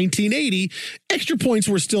 back in 1980, extra points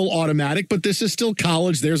were still automatic, but this is still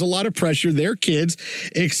college. There's a lot of pressure. They're kids,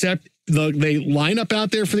 except they line up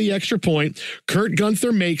out there for the extra point. Kurt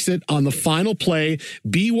Gunther makes it on the final play.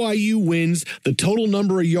 BYU wins. The total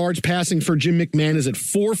number of yards passing for Jim McMahon is at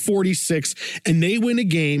 446, and they win a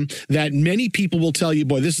game that many people will tell you,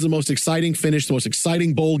 boy, this is the most exciting finish, the most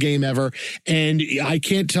exciting bowl game ever, and I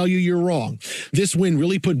can't tell you you're wrong. This win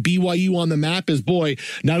really put BYU on the map as, boy,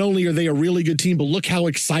 not only are they a really good team, but look how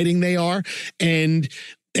exciting they are, and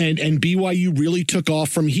BYU really took off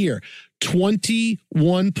from here.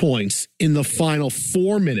 21 points in the final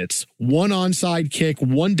 4 minutes, 1 onside kick,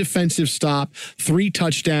 1 defensive stop, 3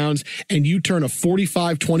 touchdowns, and you turn a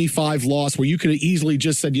 45-25 loss where you could have easily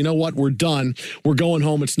just said, you know what, we're done. We're going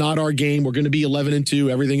home. It's not our game. We're going to be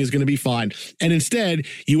 11-2. Everything is going to be fine. And instead,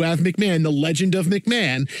 you have McMahon, the legend of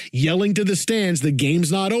McMahon, yelling to the stands, the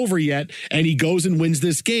game's not over yet, and he goes and wins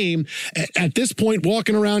this game. At this point,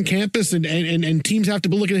 walking around campus and teams have to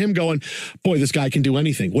be looking at him going, boy, this guy can do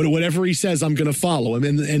anything. Whatever he says, I'm going to follow him.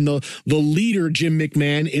 And the leader, Jim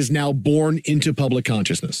McMahon, is now born into public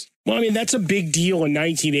consciousness. Well, I mean, that's a big deal in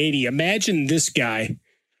 1980. Imagine this guy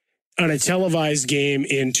on a televised game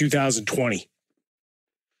in 2020,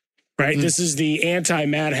 right? This is the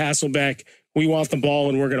anti-Matt Hasselbeck, we want the ball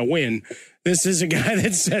and we're going to win. This is a guy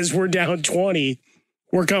that says we're down 20.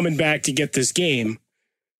 We're coming back to get this game.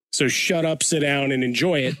 So shut up, sit down, and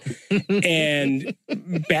enjoy it. And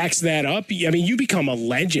backs that up. I mean, you become a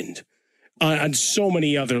legend on so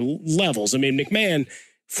many other levels. I mean, McMahon,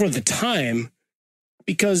 for the time,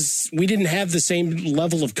 because we didn't have the same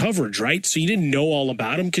level of coverage, right? So you didn't know all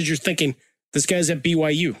about him because you're thinking, this guy's at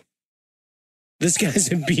BYU. This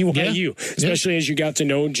guy's at BYU, especially as you got to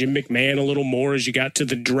know Jim McMahon a little more, as you got to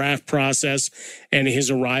the draft process and his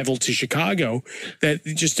arrival to Chicago, that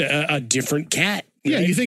just a different cat. Right? Yeah,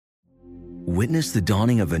 you think. Witness the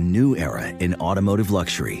dawning of a new era in automotive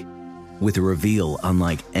luxury with a reveal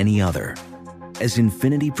unlike any other as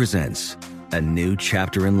Infiniti presents a new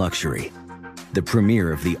chapter in luxury, the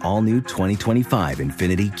premiere of the all-new 2025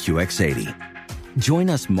 Infiniti QX80. Join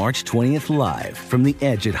us March 20th live from the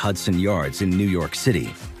Edge at Hudson Yards in New York City,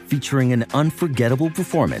 featuring an unforgettable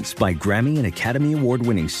performance by Grammy and Academy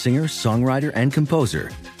Award-winning singer, songwriter, and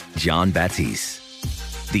composer, Jon Batiste.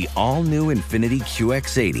 The all-new Infiniti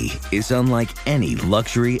QX80 is unlike any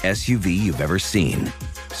luxury SUV you've ever seen.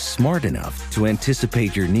 Smart enough to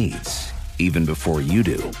anticipate your needs, even before you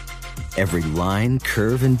do. Every line,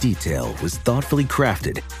 curve, and detail was thoughtfully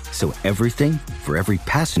crafted, so everything for every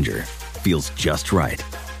passenger feels just right.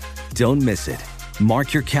 Don't miss it.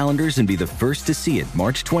 Mark your calendars and be the first to see it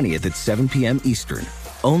March 20th at 7 p.m. Eastern,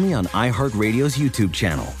 only on iHeartRadio's YouTube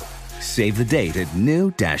channel. Save the date at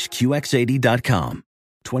new-QX80.com.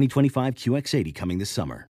 2025 QX80 coming this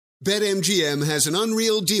summer. BetMGM has an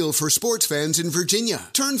unreal deal for sports fans in Virginia.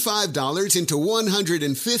 Turn $5 into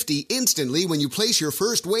 $150 instantly when you place your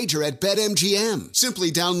first wager at BetMGM.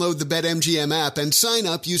 Simply download the BetMGM app and sign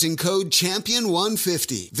up using code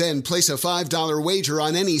CHAMPION150. Then place a $5 wager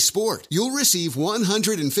on any sport. You'll receive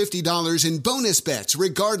 $150 in bonus bets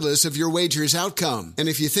regardless of your wager's outcome. And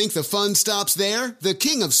if you think the fun stops there, the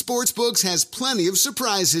king of sportsbooks has plenty of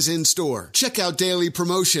surprises in store. Check out daily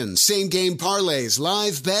promotions, same-game parlays,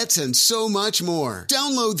 live bets, and so much more.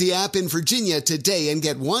 Download the app in Virginia today and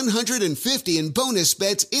get $150 in bonus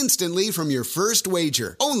bets instantly from your first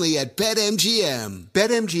wager. Only at BetMGM.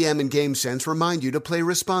 BetMGM and GameSense remind you to play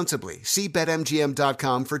responsibly. See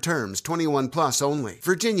BetMGM.com for terms. 21 plus only.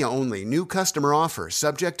 Virginia only. New customer offer.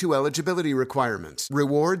 Subject to eligibility requirements.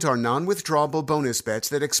 Rewards are non-withdrawable bonus bets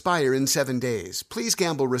that expire in 7 days. Please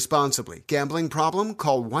gamble responsibly. Gambling problem?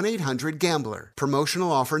 Call 1-800-GAMBLER.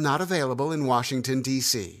 Promotional offer not available in Washington,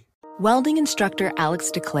 D.C. Welding instructor Alex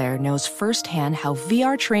DeClaire knows firsthand how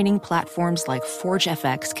VR training platforms like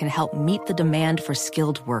ForgeFX can help meet the demand for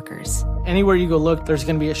skilled workers. Anywhere you go look, there's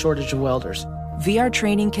going to be a shortage of welders. VR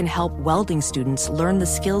training can help welding students learn the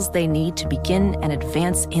skills they need to begin and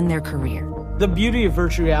advance in their career. The beauty of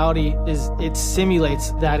virtual reality is it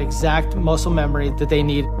simulates that exact muscle memory that they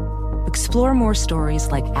need. Explore more stories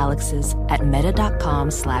like Alex's at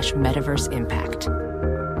meta.com/metaverseimpact.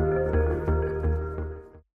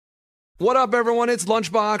 What up, everyone? It's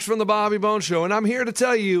Lunchbox from the Bobby Bones Show, and I'm here to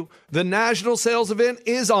tell you the national sales event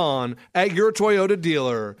is on at your Toyota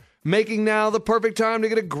dealer, making now the perfect time to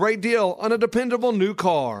get a great deal on a dependable new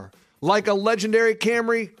car. Like a legendary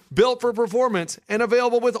Camry, built for performance and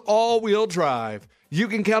available with all-wheel drive. You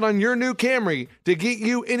can count on your new Camry to get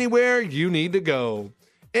you anywhere you need to go.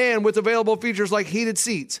 And with available features like heated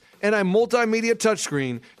seats and a multimedia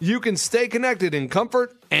touchscreen, you can stay connected in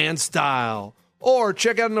comfort and style. Or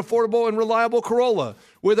check out an affordable and reliable Corolla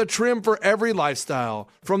with a trim for every lifestyle.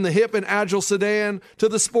 From the hip and agile sedan to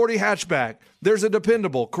the sporty hatchback, there's a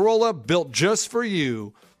dependable Corolla built just for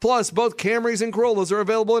you. Plus, both Camrys and Corollas are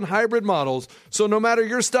available in hybrid models, so no matter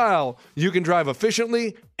your style, you can drive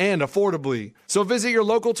efficiently and affordably. So visit your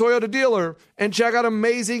local Toyota dealer and check out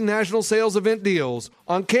amazing national sales event deals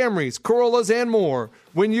on Camrys, Corollas, and more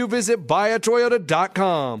when you visit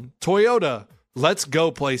buyatoyota.com. Toyota, let's go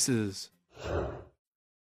places.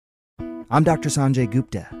 I'm Dr. Sanjay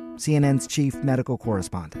Gupta, CNN's chief medical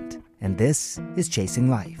correspondent, and this is Chasing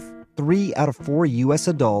Life. 3 out of 4 U.S.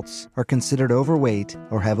 adults are considered overweight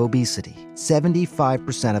or have obesity.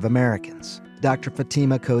 75% of Americans. Dr.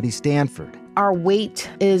 Fatima Cody Stanford. Our weight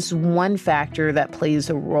is one factor that plays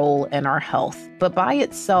a role in our health, but by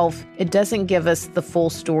itself, it doesn't give us the full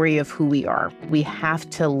story of who we are. We have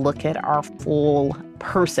to look at our full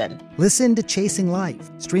person. Listen to Chasing Life,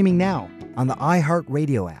 streaming now on the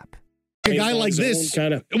iHeartRadio app. A guy like this,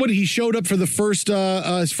 he showed up for the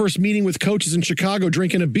his first meeting with coaches in Chicago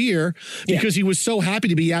drinking a beer because he was so happy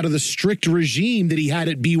to be out of the strict regime that he had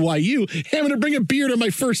at BYU. Having to bring a beer to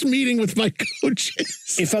my first meeting with my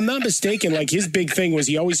coaches. If I'm not mistaken, like his big thing was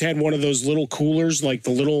he always had one of those little coolers, like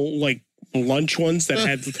the little lunch ones that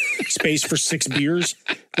had space for 6 beers.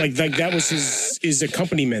 Like that was his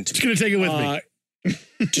accompaniment. Just gonna take it with me.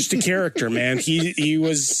 just a character, man. He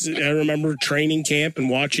was, I remember training camp and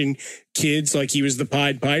watching kids like he was the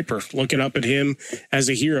Pied Piper, looking up at him as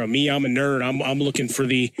a hero. Me, I'm a nerd. I'm looking for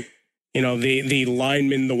the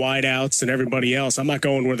linemen, the wideouts, and everybody else. I'm not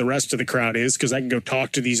going where the rest of the crowd is because I can go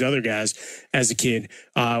talk to these other guys as a kid,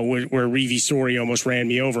 where Reeve Sori almost ran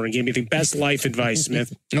me over and gave me the best life advice,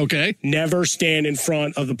 Smith. Okay. Never stand in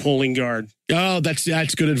front of the pulling guard. Oh, that's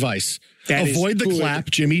good advice. Avoid the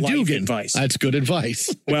clap, Jimmy Dugan. Advice. That's good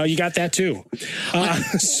advice. Well, you got that too.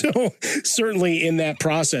 So certainly in that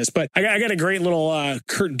process. But I got a great little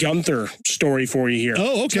Kurt Gunther story for you here.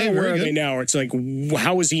 Oh, okay. Where are they now? It's like,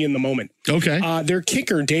 how was he in the moment? Okay. Their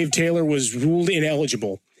kicker, Dave Taylor, was ruled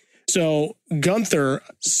ineligible. So Gunther,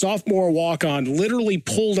 sophomore walk-on, literally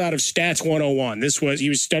pulled out of Stats 101. He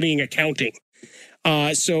was studying accounting.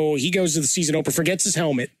 So he goes to the season opener, forgets his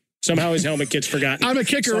helmet. Somehow his helmet gets forgotten. I'm a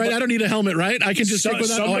kicker, right? I don't need a helmet, right? I can just stick with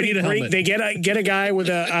that. Oh, I need a helmet. They get a guy with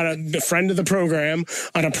a friend of the program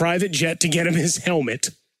on a private jet to get him his helmet.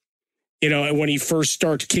 When he first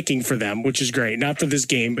starts kicking for them, which is great. Not for this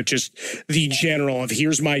game, but just the general of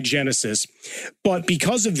here's my genesis. But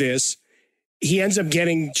because of this, he ends up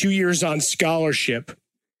getting 2 years on scholarship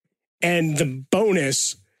and the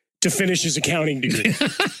bonus to finish his accounting degree.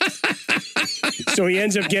 So he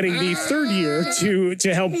ends up getting the third year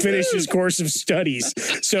to help finish his course of studies.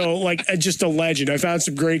 So just a legend. I found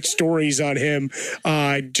some great stories on him,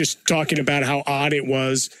 just talking about how odd it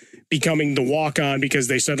was becoming the walk-on because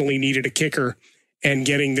they suddenly needed a kicker and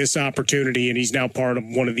getting this opportunity. And he's now part of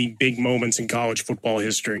one of the big moments in college football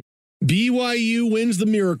history. BYU wins the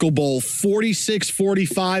Miracle Bowl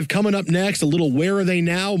 46-45. Coming up next, a little Where Are They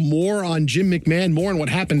Now? More on Jim McMahon, more on what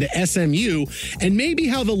happened to SMU, and maybe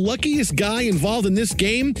how the luckiest guy involved in this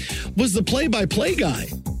game was the play-by-play guy.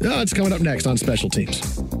 It's coming up next on Special Teams.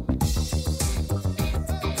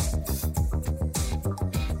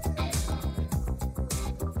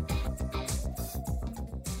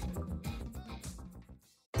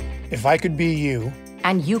 If I could be you.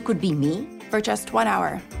 And you could be me? For just 1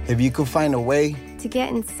 hour. If you could find a way to get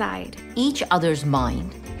inside each other's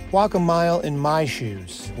mind. Walk a mile in my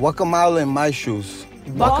shoes. Walk a mile in my shoes.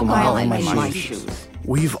 Walk a mile in my shoes.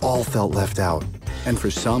 We've all felt left out. And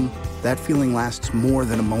for some, that feeling lasts more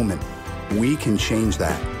than a moment. We can change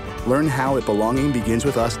that. Learn how at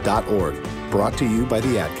belongingbeginswithus.org. Brought to you by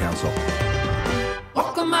the Ad Council.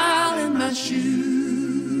 Walk a mile in my shoes.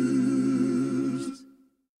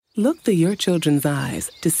 Look through your children's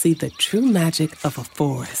eyes to see the true magic of a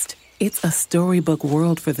forest. It's a storybook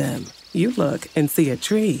world for them. You look and see a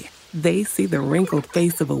tree. They see the wrinkled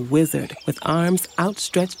face of a wizard with arms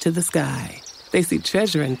outstretched to the sky. They see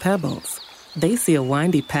treasure in pebbles. They see a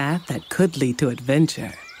windy path that could lead to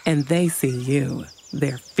adventure. And they see you,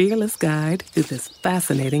 their fearless guide through this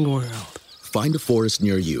fascinating world. Find a forest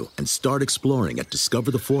near you and start exploring at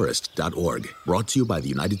discovertheforest.org. Brought to you by the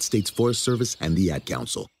United States Forest Service and the Ad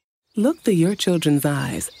Council. Look through your children's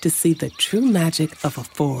eyes to see the true magic of a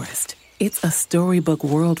forest. It's a storybook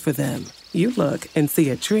world for them. You look and see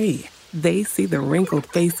a tree. They see the wrinkled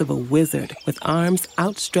face of a wizard with arms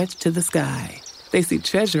outstretched to the sky. They see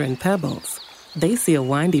treasure in pebbles. They see a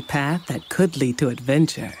windy path that could lead to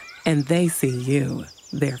adventure. And they see you,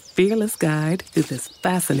 their fearless guide through this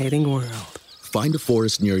fascinating world. Find a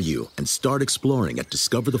forest near you and start exploring at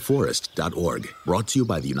discovertheforest.org. Brought to you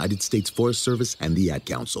by the United States Forest Service and the Ad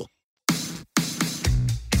Council.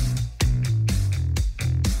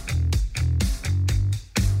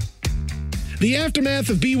 The aftermath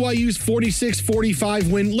of BYU's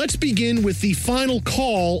 46-45 win. Let's begin with the final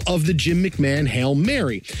call of the Jim McMahon Hail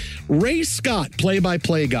Mary. Ray Scott,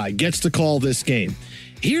 play-by-play guy, gets to call this game.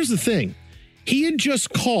 Here's the thing. He had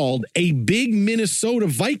just called a big Minnesota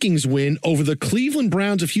Vikings win over the Cleveland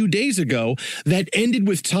Browns a few days ago that ended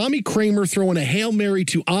with Tommy Kramer throwing a Hail Mary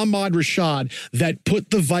to Ahmad Rashad that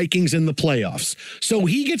put the Vikings in the playoffs. So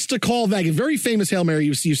he gets to call that a very famous Hail Mary.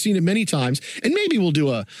 You've seen it many times, and maybe we'll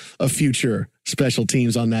do a future special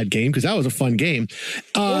teams on that game because that was a fun game.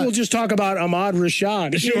 We'll just talk about Ahmad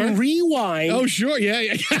Rashad. Sure. Rewind. Oh, sure.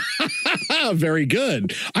 Yeah. Very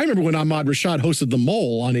good. I remember when Ahmad Rashad hosted The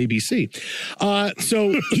Mole on ABC.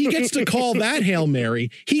 So he gets to call that Hail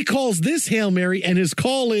Mary. He calls this Hail Mary, and his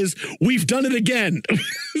call is, "We've done it again."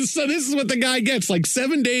 So this is what the guy gets.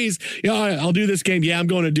 7 days. Yeah, I'll do this game. Yeah, I'm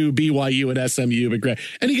going to do BYU and SMU. But great.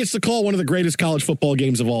 And he gets to call one of the greatest college football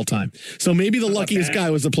games of all time. So maybe the luckiest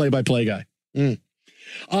guy was the play-by-play guy.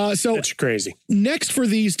 So that's crazy. Next for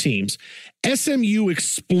these teams, SMU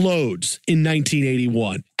explodes in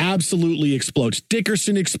 1981. absolutely explodes.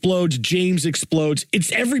 Dickerson explodes. James explodes.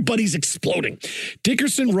 Everybody's exploding.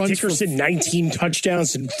 Dickerson 19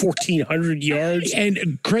 touchdowns and 1,400 yards.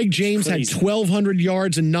 And Craig James had 1,200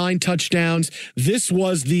 yards and 9 touchdowns. This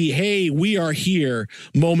was the, hey, we are here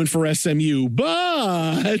moment for SMU.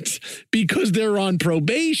 But because they're on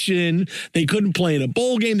probation, they couldn't play in a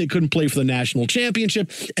bowl game. They couldn't play for the national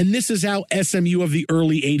championship. And this is how SMU of the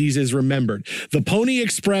early 80s is remembered. The Pony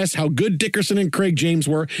Express, how good Dickerson and Craig James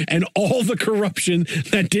were, and all the corruption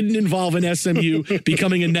that didn't involve an SMU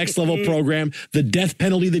becoming a next level program. The death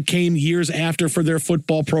penalty that came years after for their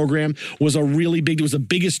football program was it was the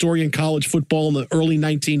biggest story in college football in the early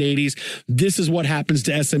 1980s. This is what happens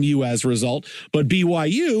to SMU as a result. But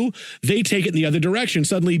BYU, they take it in the other direction.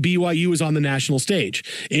 Suddenly BYU is on the national stage.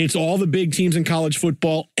 It's all the big teams in college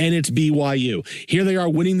football, and it's BYU. Here they are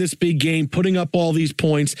winning this big game, putting up all these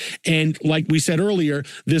points. And like we said earlier,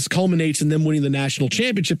 this culminates in them winning the national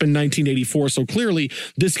championship in 1984. So clearly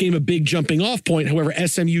this game a big jumping off point. However,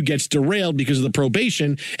 SMU gets derailed because of the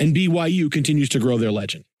probation, and BYU continues to grow their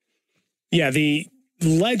legend. Yeah, the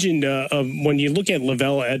legend of when you look at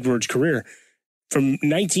LaVell Edwards' career from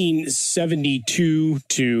 1972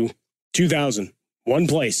 to 2000, one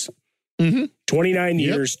place, 29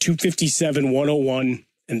 years, 257, 101,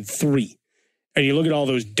 and 3. And you look at all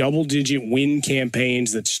those double-digit win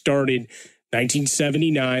campaigns that started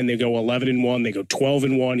 1979, they go 11-1, they go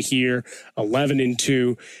 12-1 here,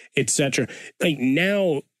 11-2, etc. Like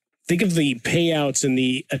now, think of the payouts and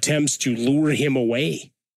the attempts to lure him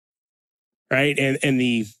away, right? And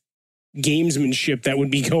the gamesmanship that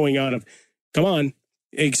would be going on of, come on,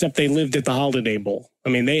 except they lived at the Holiday Bowl. I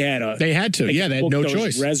mean, they had to. They had no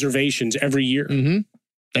choice. Reservations every year.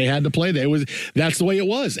 They had to play there. That's the way it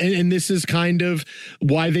was. And this is kind of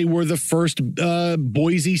why they were the first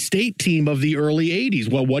Boise State team of the early 80s.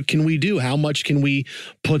 Well, what can we do? How much can we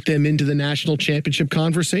put them into the national championship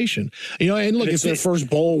conversation? And look, it's their first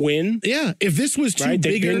bowl win. Yeah. If this was too bigger.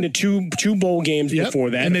 They've been to two bowl games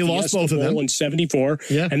before that. And they lost both of them. In 74.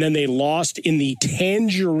 Yeah. And then they lost in the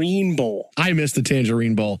Tangerine Bowl. I missed the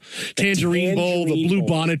Tangerine Bowl. Tangerine Bowl, the Blue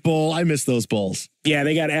Bonnet Bowl. I miss those bowls. Yeah,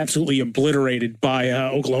 they got absolutely obliterated by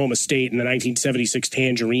Oklahoma State in the 1976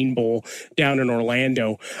 Tangerine Bowl down in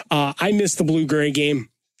Orlando. I missed the Blue-Gray game.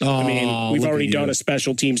 I mean, we've already done a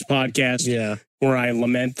special teams podcast where I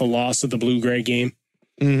lament the loss of the Blue-Gray game.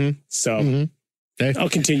 So I'll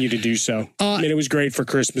continue to do so. I mean, it was great for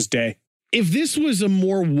Christmas Day. If this was a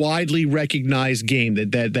more widely recognized game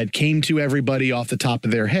that came to everybody off the top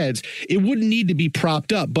of their heads, it wouldn't need to be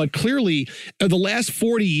propped up. But clearly, the last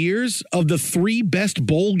 40 years of the 3 best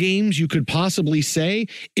bowl games you could possibly say,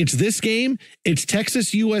 it's this game, it's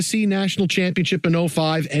Texas USC National Championship in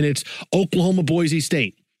 2005, and it's Oklahoma Boise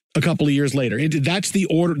State a couple of years later. That's the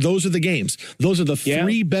order. Those are the games. Those are the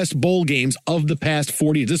 3 best bowl games of the past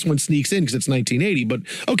 40 years. This one sneaks in because it's 1980, but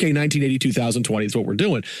okay, 1980, 2020 is what we're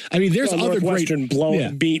doing. I mean, there's other Northwestern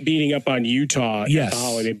great... beating up on Utah at the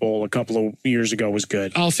Holiday Bowl a couple of years ago was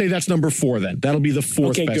good. I'll say that's number 4 then. That'll be the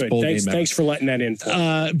 4th best bowl game ever. Thanks for letting that in.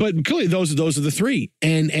 But clearly those are the 3.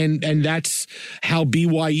 And that's how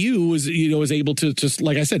BYU was able to just,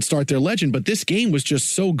 like I said, start their legend. But this game was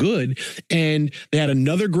just so good. And they had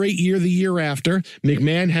another great year the year after.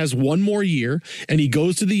 McMahon has one more year and he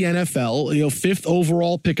goes to the NFL, 5th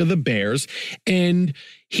overall pick of the Bears, and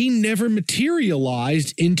he never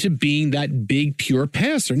materialized into being that big, pure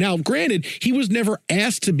passer. Now, granted, he was never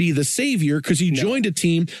asked to be the savior because he joined a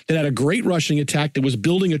team that had a great rushing attack that was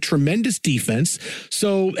building a tremendous defense.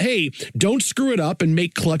 So, hey, don't screw it up and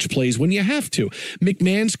make clutch plays when you have to.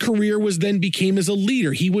 McMahon's career became as a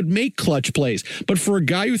leader. He would make clutch plays. But for a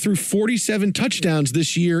guy who threw 47 touchdowns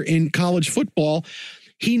this year in college football,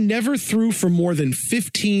 he never threw for more than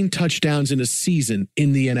 15 touchdowns in a season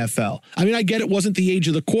in the NFL. I mean, I get it wasn't the age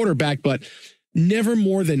of the quarterback, but never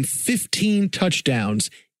more than 15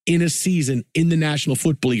 touchdowns in a season in the National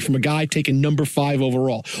Football League from a guy taken number 5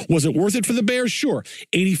 overall. Was it worth it for the Bears? Sure.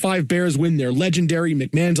 85 Bears win. They're legendary.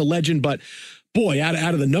 McMahon's a legend, but boy, out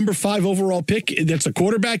of the number 5 overall pick, that's a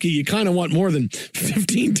quarterback, you kind of want more than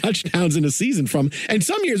 15 touchdowns in a season from. And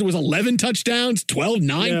some years it was 11 touchdowns, 9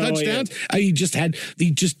 touchdowns. Yeah. He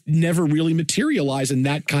just never really materialized in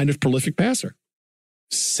that kind of prolific passer.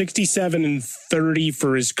 67 and 30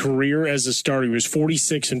 for his career as a starter. He was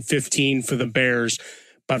 46 and 15 for the Bears,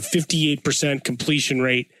 about 58% completion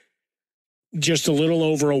rate. Just a little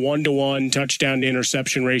over a 1-to-1 touchdown to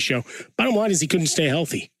interception ratio. Bottom line is he couldn't stay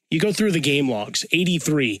healthy. You go through the game logs,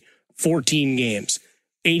 83, 14 games,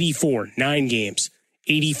 84, 9 games,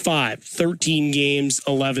 85, 13 games,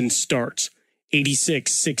 11 starts,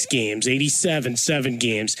 86, 6 games, 87, 7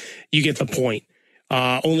 games. You get the point.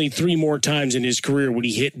 Only 3 more times in his career would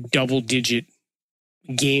he hit double-digit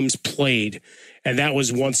games played. And that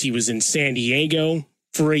was once he was in San Diego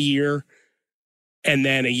for a year, and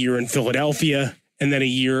then a year in Philadelphia, and then a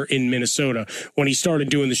year in Minnesota when he started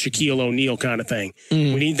doing the Shaquille O'Neal kind of thing.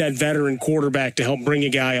 We need that veteran quarterback to help bring a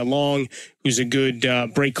guy along who's a good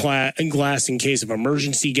break glass in case of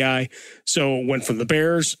emergency guy. So went from the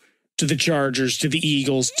Bears to the Chargers to the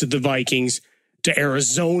Eagles to the Vikings to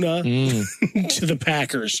Arizona to the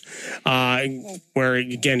Packers, where,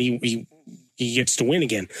 again, he gets to win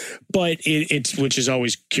again. But it's which is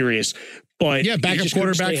always curious. But yeah, backup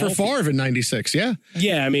quarterback for Favre in '96. Yeah.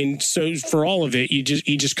 Yeah, I mean, so for all of it, he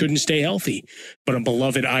just couldn't stay healthy. But a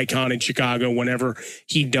beloved icon in Chicago, whenever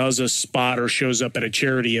he does a spot or shows up at a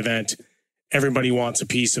charity event, everybody wants a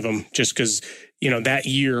piece of him just because, that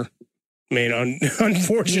year, I mean,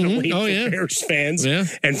 unfortunately for Bears fans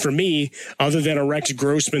and for me, other than a Rex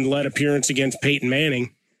Grossman-led appearance against Peyton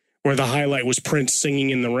Manning, where the highlight was Prince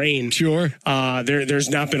singing in the rain. Sure. There's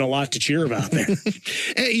not been a lot to cheer about there.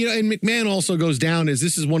 And McMahon also goes down as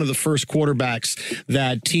this is one of the first quarterbacks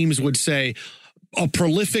that teams would say, a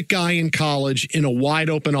prolific guy in college in a wide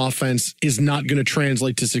open offense is not going to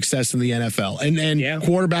translate to success in the NFL. And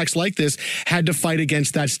quarterbacks like this had to fight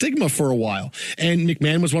against that stigma for a while. And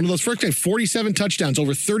McMahon was one of those first guys, 47 touchdowns,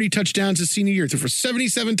 over 30 touchdowns his senior year, for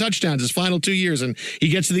 77 touchdowns his final 2 years. And he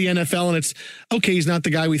gets to the NFL and it's, okay, he's not the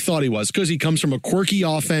guy we thought he was because he comes from a quirky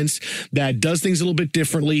offense that does things a little bit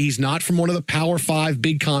differently. He's not from one of the Power 5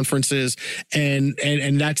 big conferences. And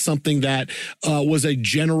that's something that was a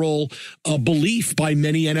general belief by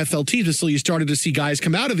many NFL teams until you started to see guys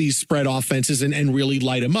come out of these spread offenses and really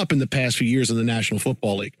light them up in the past few years in the National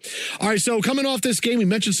Football League. All right, so coming off this game, we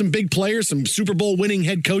mentioned some big players, some Super Bowl winning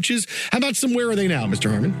head coaches. How about some where are they now, Mr.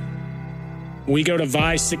 Harmon? We go to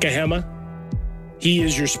Vi Sikahema. He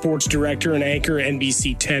is your sports director and anchor at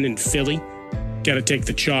NBC 10 in Philly. Got to take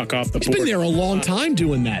the chalk off the board. He's been there a long time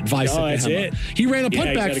doing that, Vi Sikahema. That's it. He ran a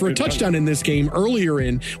putback for a touchdown in this game earlier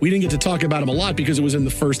in. We didn't get to talk about him a lot because it was in the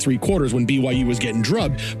first 3 quarters when BYU was getting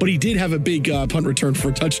drugged, but he did have a big punt return for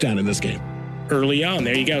a touchdown in this game. Early on,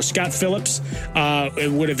 there you go. Scott Phillips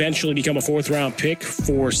would eventually become a 4th-round pick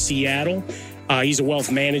for Seattle. He's a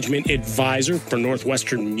wealth management advisor for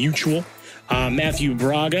Northwestern Mutual. Matthew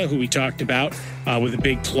Braga, who we talked about with a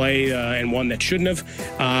big play and one that shouldn't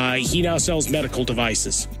have, he now sells medical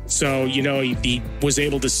devices. So, he was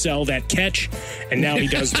able to sell that catch, and now he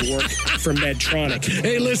does the work for Medtronic.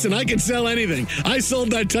 Hey, listen, I can sell anything. I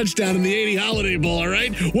sold that touchdown in the 80 Holiday Bowl, all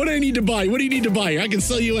right? What do I need to buy? What do you need to buy here? I can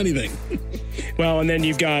sell you anything. Well, and then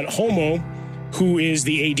you've got Homo, who is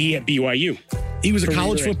the AD at BYU. He was a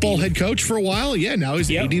college football head coach for a while. Yeah, now he's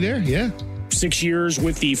the AD there. Yeah. 6 years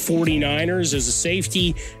with the 49ers as a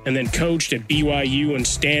safety, and then coached at BYU and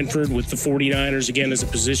Stanford with the 49ers again as a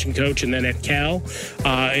position coach, and then at Cal,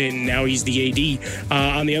 and now he's the AD.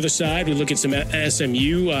 On the other side, we look at some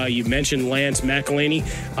SMU. You mentioned Lance McElhaney,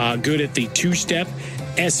 good at the 2-step,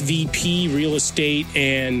 SVP real estate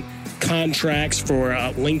and contracts for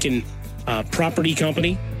Lincoln Property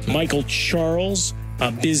Company. Michael Charles,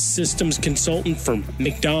 biz systems consultant for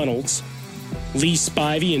McDonald's. Lee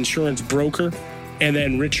Spivey, insurance broker, and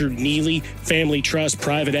then Richard Neely, family trust,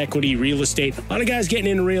 private equity, real estate. A lot of guys getting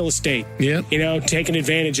into real estate. Yeah. Taking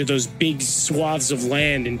advantage of those big swaths of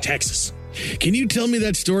land in Texas. Can you tell me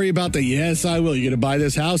that story about the yes, I will? You're going to buy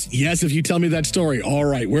this house? Yes, if you tell me that story. All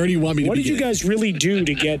right. Where do you want me to What begin? did you guys really do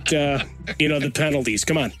to get, the penalties?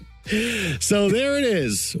 Come on. So there it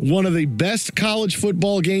is. One of the best college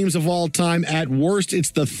football games of all time. At worst,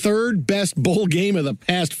 it's the 3rd best bowl game of the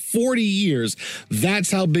past 40 years.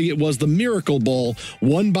 That's how big it was. The Miracle Bowl,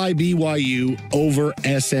 won by BYU over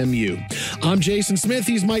SMU. I'm Jason Smith.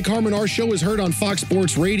 He's Mike Harmon. Our show is heard on Fox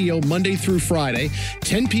Sports Radio Monday through Friday,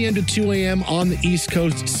 10 p.m. to 2 a.m. on the East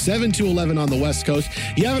Coast, 7 to 11 on the West Coast.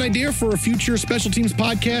 You have an idea for a future Special Teams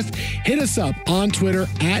podcast? Hit us up on Twitter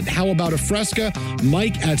at How About a Fresca,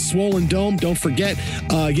 Mike at Swollen Dome. Don't forget,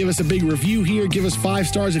 give us a big review here. Give us 5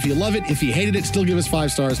 stars if you love it. If you hated it, still give us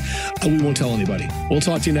 5 stars. We won't tell anybody. We'll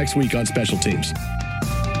talk to you next week on Special Teams.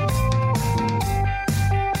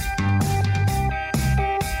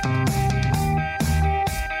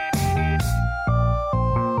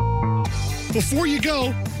 Before you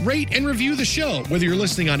go, rate and review the show, whether you're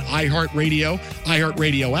listening on iHeartRadio,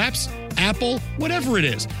 iHeartRadio apps, Apple, whatever it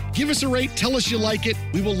is. Give us a rate. Tell us you like it.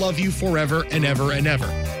 We will love you forever and ever and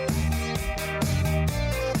ever.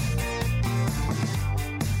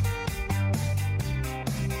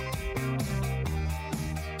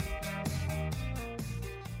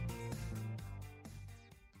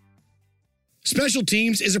 Special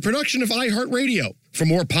Teams is a production of iHeartRadio. For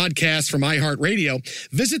more podcasts from iHeartRadio,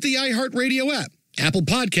 visit the iHeartRadio app, Apple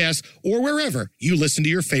Podcasts, or wherever you listen to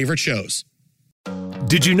your favorite shows.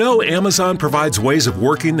 Did you know Amazon provides ways of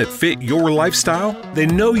working that fit your lifestyle? They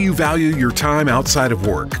know you value your time outside of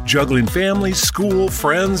work, juggling family, school,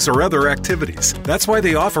 friends, or other activities. That's why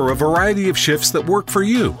they offer a variety of shifts that work for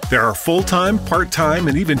you. There are full-time, part-time,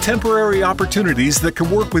 and even temporary opportunities that can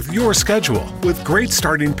work with your schedule, with great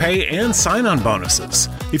starting pay and sign-on bonuses.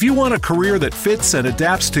 If you want a career that fits and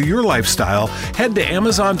adapts to your lifestyle, head to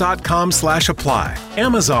Amazon.com/apply.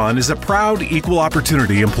 Amazon is a proud equal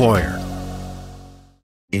opportunity employer.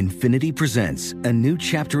 Infiniti presents a new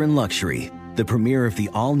chapter in luxury, the premiere of the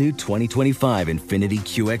all-new 2025 Infiniti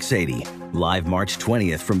QX80, live March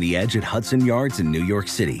 20th from the Edge at Hudson Yards in New York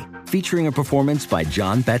City, featuring a performance by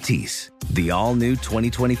Jon Batiste. The all-new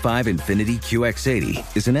 2025 Infiniti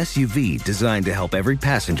QX80 is an SUV designed to help every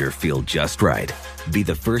passenger feel just right. Be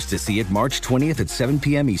the first to see it March 20th at 7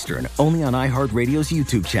 p.m. Eastern, only on iHeartRadio's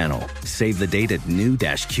YouTube channel. Save the date at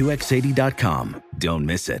new-QX80.com. Don't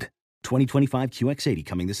miss it. 2025 QX80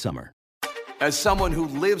 coming this summer. As someone who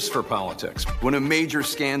lives for politics, when a major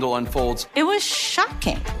scandal unfolds, it was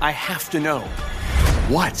shocking. I have to know,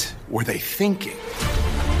 what were they thinking?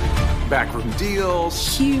 Backroom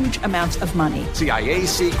deals, huge amounts of money, CIA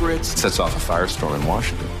secrets, sets off a firestorm in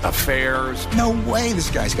Washington, affairs. No way this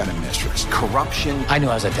guy's got a mistress. Corruption. I knew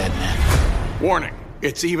I was a dead man. Warning,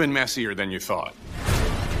 it's even messier than you thought.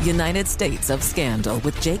 United States of Scandal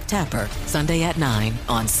with Jake Tapper, Sunday at 9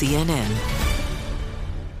 on CNN.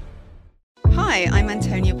 Hi, I'm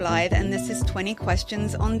Antonia Blythe, and this is 20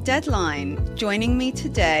 Questions on Deadline. Joining me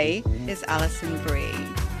today is Alison Brie.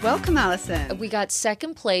 Welcome, Alison. We got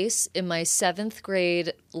second place in my 7th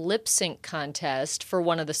grade lip sync contest for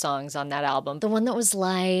one of the songs on that album. The one that was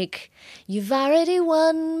like, "You've already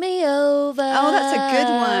won me over." Oh, that's a good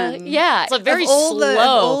one. Yeah. It's like very slow.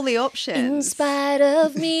 All the options. In spite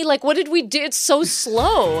of me. Like, what did we do? It's so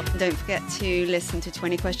slow. Don't forget to listen to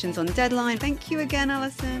 20 Questions on Deadline. Thank you again,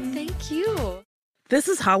 Alison. Thank you. This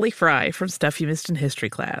is Holly Fry from Stuff You Missed in History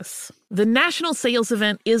class. The national sales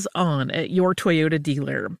event is on at your Toyota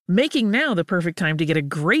dealer, making now the perfect time to get a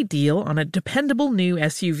great deal on a dependable new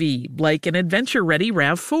SUV, like an adventure-ready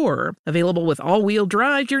RAV4. Available with all-wheel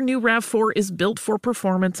drive, your new RAV4 is built for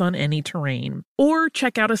performance on any terrain. Or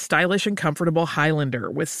check out a stylish and comfortable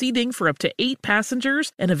Highlander with seating for up to 8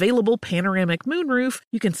 passengers and available panoramic moonroof.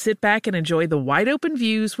 You can sit back and enjoy the wide-open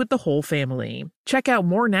views with the whole family. Check out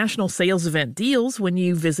more national sales event deals when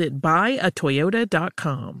you visit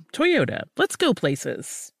buyatoyota.com. Toyota. Let's go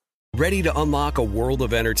places. Ready to unlock a world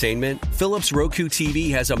of entertainment? Philips Roku TV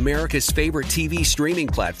has America's favorite TV streaming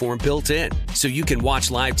platform built in, so you can watch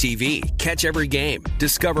live TV, catch every game,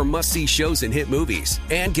 discover must-see shows and hit movies,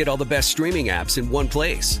 and get all the best streaming apps in one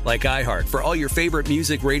place, like iHeart for all your favorite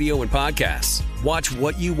music, radio, and podcasts. Watch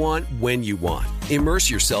what you want, when you want. Immerse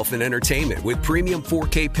yourself in entertainment with premium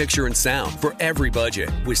 4K picture and sound for every budget,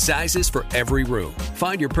 with sizes for every room.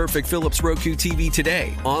 Find your perfect Philips Roku TV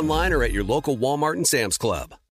today, online or at your local Walmart and Sam's Club.